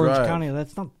saying. long Orange drive. County.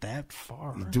 That's not that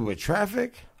far. Do with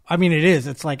traffic? I mean, it is.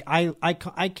 It's like I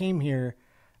came here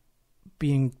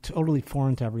being totally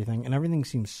foreign to everything, and everything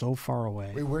seems so far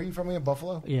away. Wait, where are you from in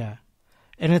Buffalo? Yeah,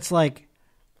 and it's like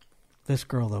this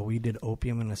girl though. We did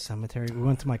opium in a cemetery. We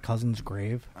went to my cousin's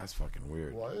grave. That's fucking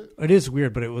weird. What? It is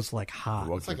weird, but it was like hot.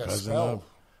 Woke your like a cousin spell. up?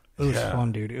 It was Yeah.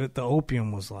 fun, dude. The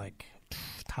opium was like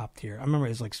top tier. I remember it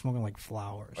was like smoking like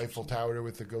flowers. Eiffel Tower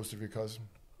with the ghost of your cousin.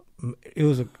 It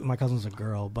was my cousin's a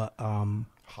girl, but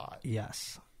Hot.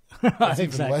 yes. That's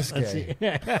even less gay.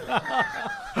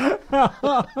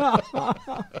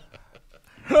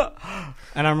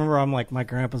 And I remember I'm like, my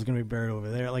grandpa's gonna be buried over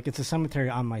there. Like it's a cemetery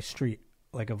on my street,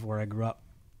 like of where I grew up,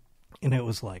 and it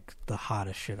was like the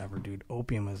hottest shit ever, dude.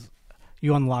 Opium is.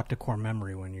 You unlocked a core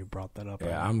memory when you brought that up.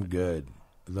 Yeah, I'm good.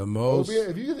 The most. Opium,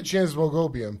 if you get the chance to smoke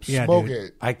opium, Yeah, smoke dude.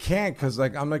 it. I can't because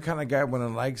like I'm the kind of guy when I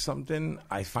like something,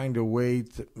 I find a way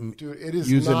to Dude, it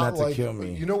is use it not not to like, kill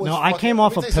me. You know what's No, I fucking- came let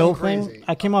off me a tell you pill something thing. crazy.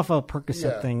 I came off a Percocet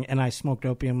Yeah. thing, and I smoked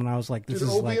opium, and I was like, "This Dude,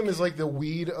 is opium like." is like the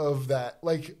weed of that.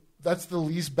 Like, that's the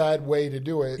least bad way to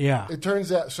do it. Yeah. It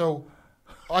turns out, so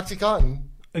Oxycontin,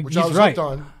 which He's I was right. hooked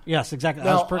on. Yes, exactly.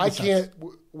 Now, That was I Percocets. can't,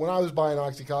 when I was buying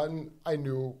Oxycontin, I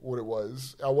knew what it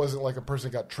was. I wasn't like a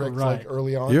person that got tricked Right. like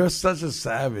early on. You're such a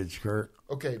savage, Kurt.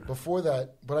 Okay, before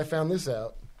that, but I found this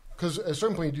out. Because at a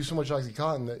certain point, you do so much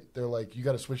Oxycontin that they're like, you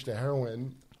got to switch to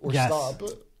heroin or Yes. stop.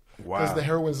 Because Wow. the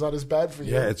heroin's not as bad for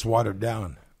you. Yeah, it's watered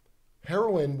down.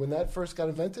 Heroin, when that first got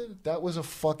invented, that was a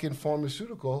fucking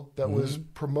pharmaceutical that was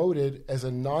promoted as a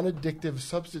non-addictive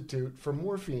substitute for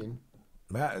morphine.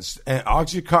 And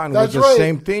OxyContin That's was the right.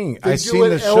 same thing. They I do seen it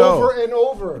the show. over and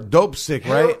over. Dope sick,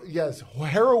 right? Yes.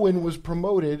 Heroin was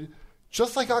promoted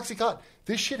just like OxyContin.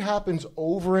 This shit happens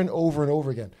over and over and over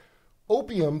again.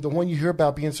 Opium, the one you hear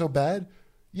about being so bad,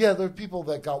 yeah, there are people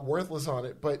that got worthless on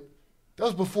it, but that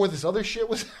was before this other shit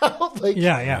was out. Like,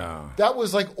 Yeah. that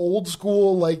was like old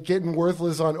school, like getting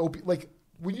worthless on opium. Like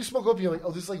when you smoke opium, you're like,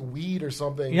 oh, this is like weed or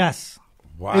something. Yes.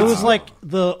 Wow. It was like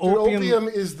the Dude, opium.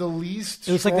 is the least.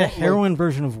 It was like the heroin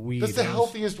version of weed. That's the It was-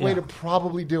 healthiest way yeah. to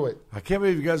probably do it. I can't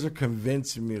believe you guys are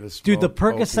convincing me to smoke. Dude, the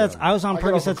Percocets. opium. I was on I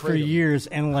got off Percocets of for Kratom. years,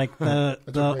 and like the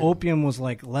Kratom. opium was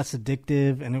like less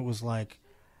addictive, and it was like,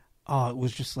 it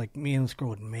was just like me and this girl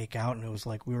would make out, and it was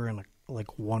like we were in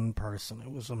like one person.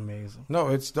 It was amazing. No,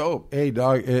 it's dope. Hey,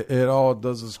 dog, it all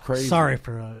does is crazy. Sorry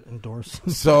for endorsing.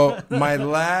 So my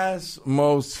last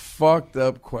most fucked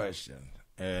up question,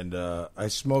 and I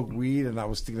smoke weed, and I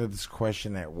was thinking of this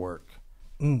question at work,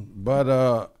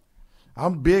 but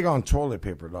I'm big on toilet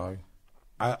paper, dog.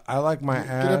 I like my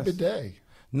ass. Get a bidet.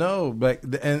 No, but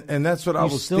and that's what I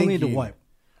You was still thinking. need to wipe.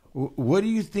 What do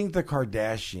you think the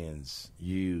Kardashians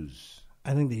use?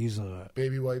 I think they use a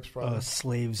Baby wipes, probably.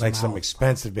 slave's Like some mouth.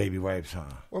 expensive baby wipes, huh?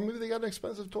 Or maybe they got an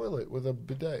expensive toilet with a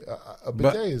bidet. A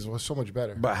bidet was so much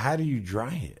better. But how do you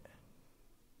dry it?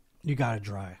 You gotta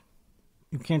dry.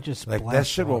 You can't just Like splash that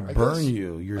shit will water. burn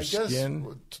you, your I guess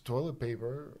skin. toilet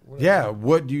paper. Whatever. Yeah,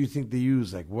 what do you think they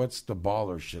use? Like, what's the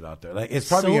baller shit out there? Like, it's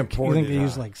probably Silk? important. You think they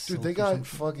use huh? like Dude, silk they or got something?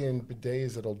 fucking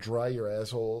bidets that'll dry your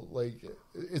asshole. Like,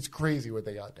 it's crazy what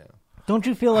they got now. Don't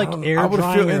you feel like I air would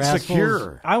drying feel your insecure.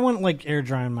 assholes- I wouldn't like air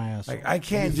drying my asshole. Like, I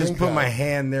can't You just think put that? my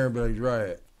hand there and be like, dry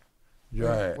it.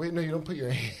 Dry it. Wait, no, you don't put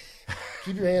your hand.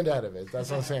 Keep your hand out of it. That's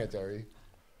not sanitary.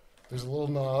 There's a little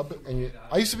knob, and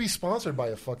I used to be sponsored by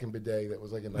a fucking bidet that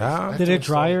was like a nice. Ah. I had Did to it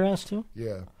dry install your ass too?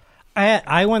 Yeah.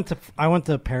 I went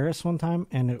to Paris one time,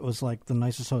 and it was like the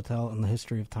nicest hotel in the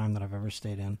history of time that I've ever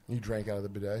stayed in. You drank out of the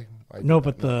bidet? No,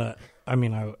 but I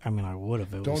mean I would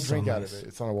have. It Don't was drink so out nice. of it.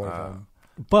 It's not a waterfountain.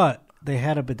 But they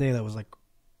had a bidet that was like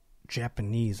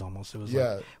Japanese almost. It was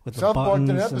Yeah. like with South the Park buttons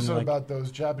did an and, episode like, about those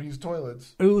Japanese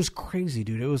toilets. It was crazy,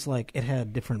 dude. It was like it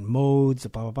had different modes,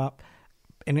 blah blah blah,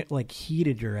 and it like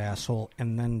heated your asshole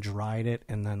and then dried it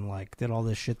and then like did all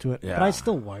this shit to it. Yeah. But I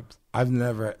still wiped. I've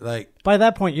never, like, By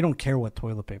that point, you don't care what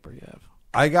toilet paper you have.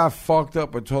 I got fucked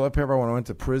up with toilet paper when I went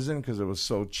to prison because it was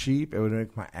so cheap. It would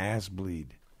make my ass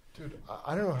bleed. Dude,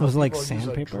 I don't know how It was like people use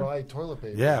sandpaper? dry toilet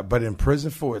paper. Yeah, but in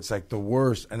prison food, it's like the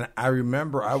worst. And I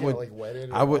remember I can't, would, like, wet it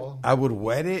at I would, all? I would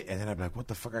wet it, and then I'd be like, "What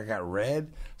the fuck? I got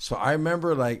red." So I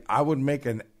remember, like, I would make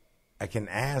an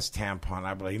ass tampon.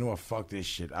 I'd be like, "You know what? Fuck this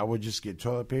shit." I would just get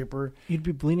toilet paper, You'd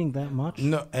be bleeding that much?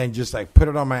 no, and just like put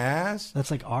it on my ass.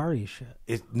 That's like Ari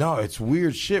shit. No, it's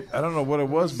weird shit. I don't know what it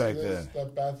was back then.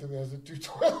 That bathroom has the two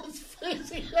toilets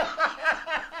facing.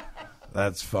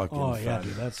 That's fucking. Oh funny. yeah,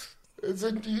 dude. That's It's a,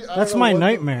 I don't that's know my what the-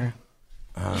 nightmare.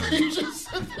 You just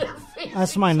sit there facing.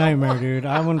 That's my nightmare, dude.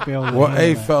 I wouldn't be able to. Well, handle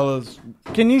hey, that. fellas.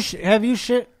 Can you have you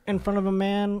shit in front of a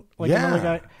man like another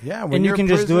guy? Yeah, when and you you're can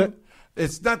in just do it. prison,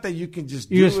 It's not that you can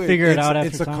just You do just it. figure it It's- out after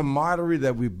It's a time? camaraderie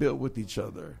that we built with each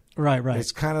other. Right.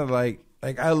 It's kind of like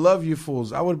I love you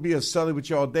fools. I would be a celly with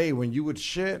you all day. When you would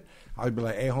shit, I'd be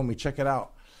like, "Hey, homie, check it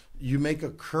out." You make a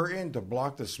curtain to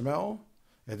block the smell,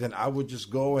 and then I would just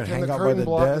go and Can hang the out by curtain the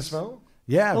block the desk. smell?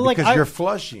 Yeah, Well, like, because I- you're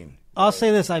flushing. I'll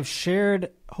say this: I've shared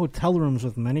hotel rooms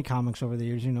with many comics over the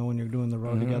years. You know, when you're doing the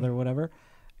road together or whatever.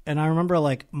 And I remember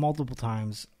like multiple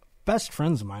times, best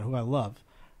friends of mine who I love,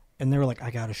 and they were like,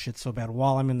 "I got to shit so bad"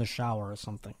 while I'm in the shower or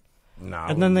something. No, I And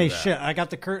then wouldn't they do that. shit. I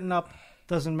got the curtain up.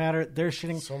 Doesn't matter. They're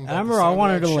shitting. Something And about I the remember I sound of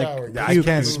wanted that to like. shower. Yeah, I puke.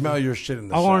 can't smell your shit in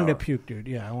the I shower. wanted to puke, dude.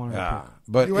 Yeah, I wanted to Yeah, puke.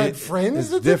 but You had friends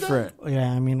that did different.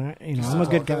 Yeah, I mean, I'm a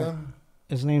good guy.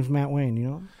 His name's Matt Wayne. You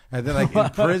know, And then, like in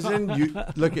prison,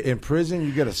 in prison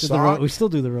you get a Did the road- sock. we still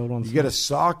do the road ones. You get a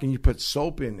sock and you put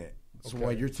soap in it. So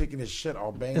when you're taking this shit,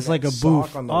 I'll bang It's that like a sock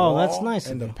booth. on the Oh, wall, that's nice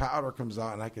and of the you. powder comes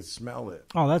out, and I can smell it.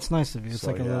 Oh, that's nice of you. It's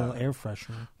So, like a yeah. little air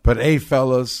freshener. But hey,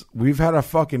 fellas, we've had a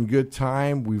fucking good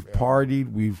time. We've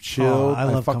partied. We've chilled. I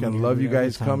love coming fucking here love you every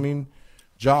guys time. coming.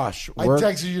 Josh, I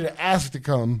texted you to ask to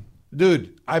come.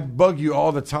 dude, I bug you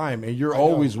all the time, and you're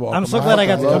always welcome. I'm so glad I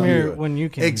got to love come here you. when you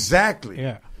came. Exactly.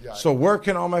 Yeah. So where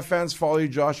can all my fans follow you,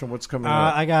 Josh, and what's coming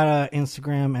up? I got a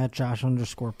Instagram at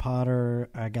Josh_Potter.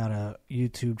 I got a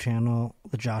YouTube channel,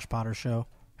 The Josh Potter Show.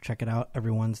 Check it out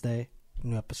every Wednesday.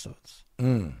 New episodes.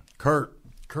 Kurt.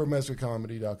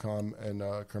 KurtMetzgerComedy.com and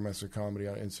Kurt Metzger Comedy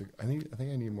on Instagram. I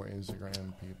think I need more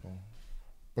Instagram people.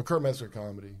 But Kurt Metzger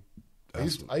Comedy.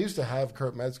 I used to have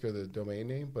Kurt Metzger, the domain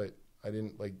name, but I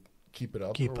didn't like keep it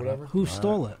up Keep or it whatever. up. Who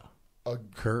stole it?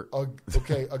 Kurt. A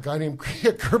guy named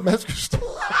Kurt Metzger.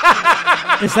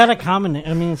 Is that a common name?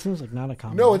 I mean, it seems like not a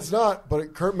common No, name. it's not.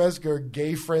 But Kurt Metzger,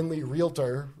 gay-friendly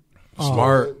realtor.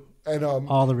 Smart. And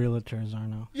all the realtors are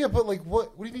now. Yeah, but like,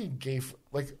 what do you mean gay?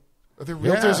 Like, are the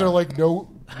realtors are like no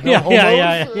Yeah.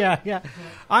 homos?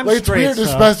 I'm Like, it's straight, weird to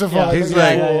so- specify. Yeah. He's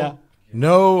like,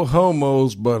 no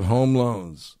homos, but home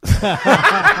loans.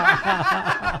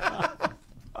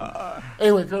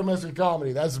 Anyway, Kurt Metzger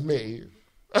comedy. That's me.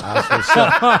 That's what's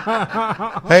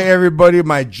up. Hey, everybody.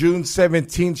 My June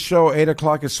 17th show, 8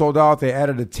 o'clock, is sold out. They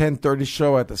added a 10:30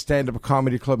 show at the Stand-Up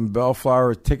Comedy Club in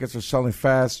Bellflower. Tickets are selling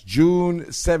fast. June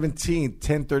 17th,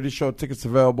 10:30 show. Tickets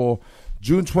available.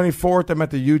 June 24th, I'm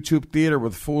at the YouTube Theater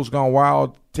with Fools Gone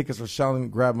Wild. Tickets are selling.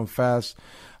 Grab them fast.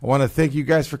 I want to thank you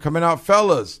guys for coming out.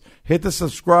 Fellas, hit the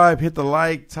subscribe, hit the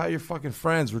like, tell your fucking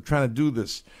friends. We're trying to do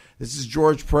this. This is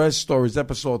George Perez Stories,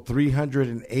 episode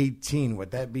 318.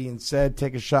 With that being said,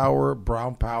 take a shower,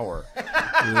 brown power.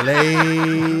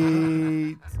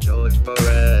 Late. George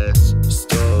Perez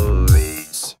Stories.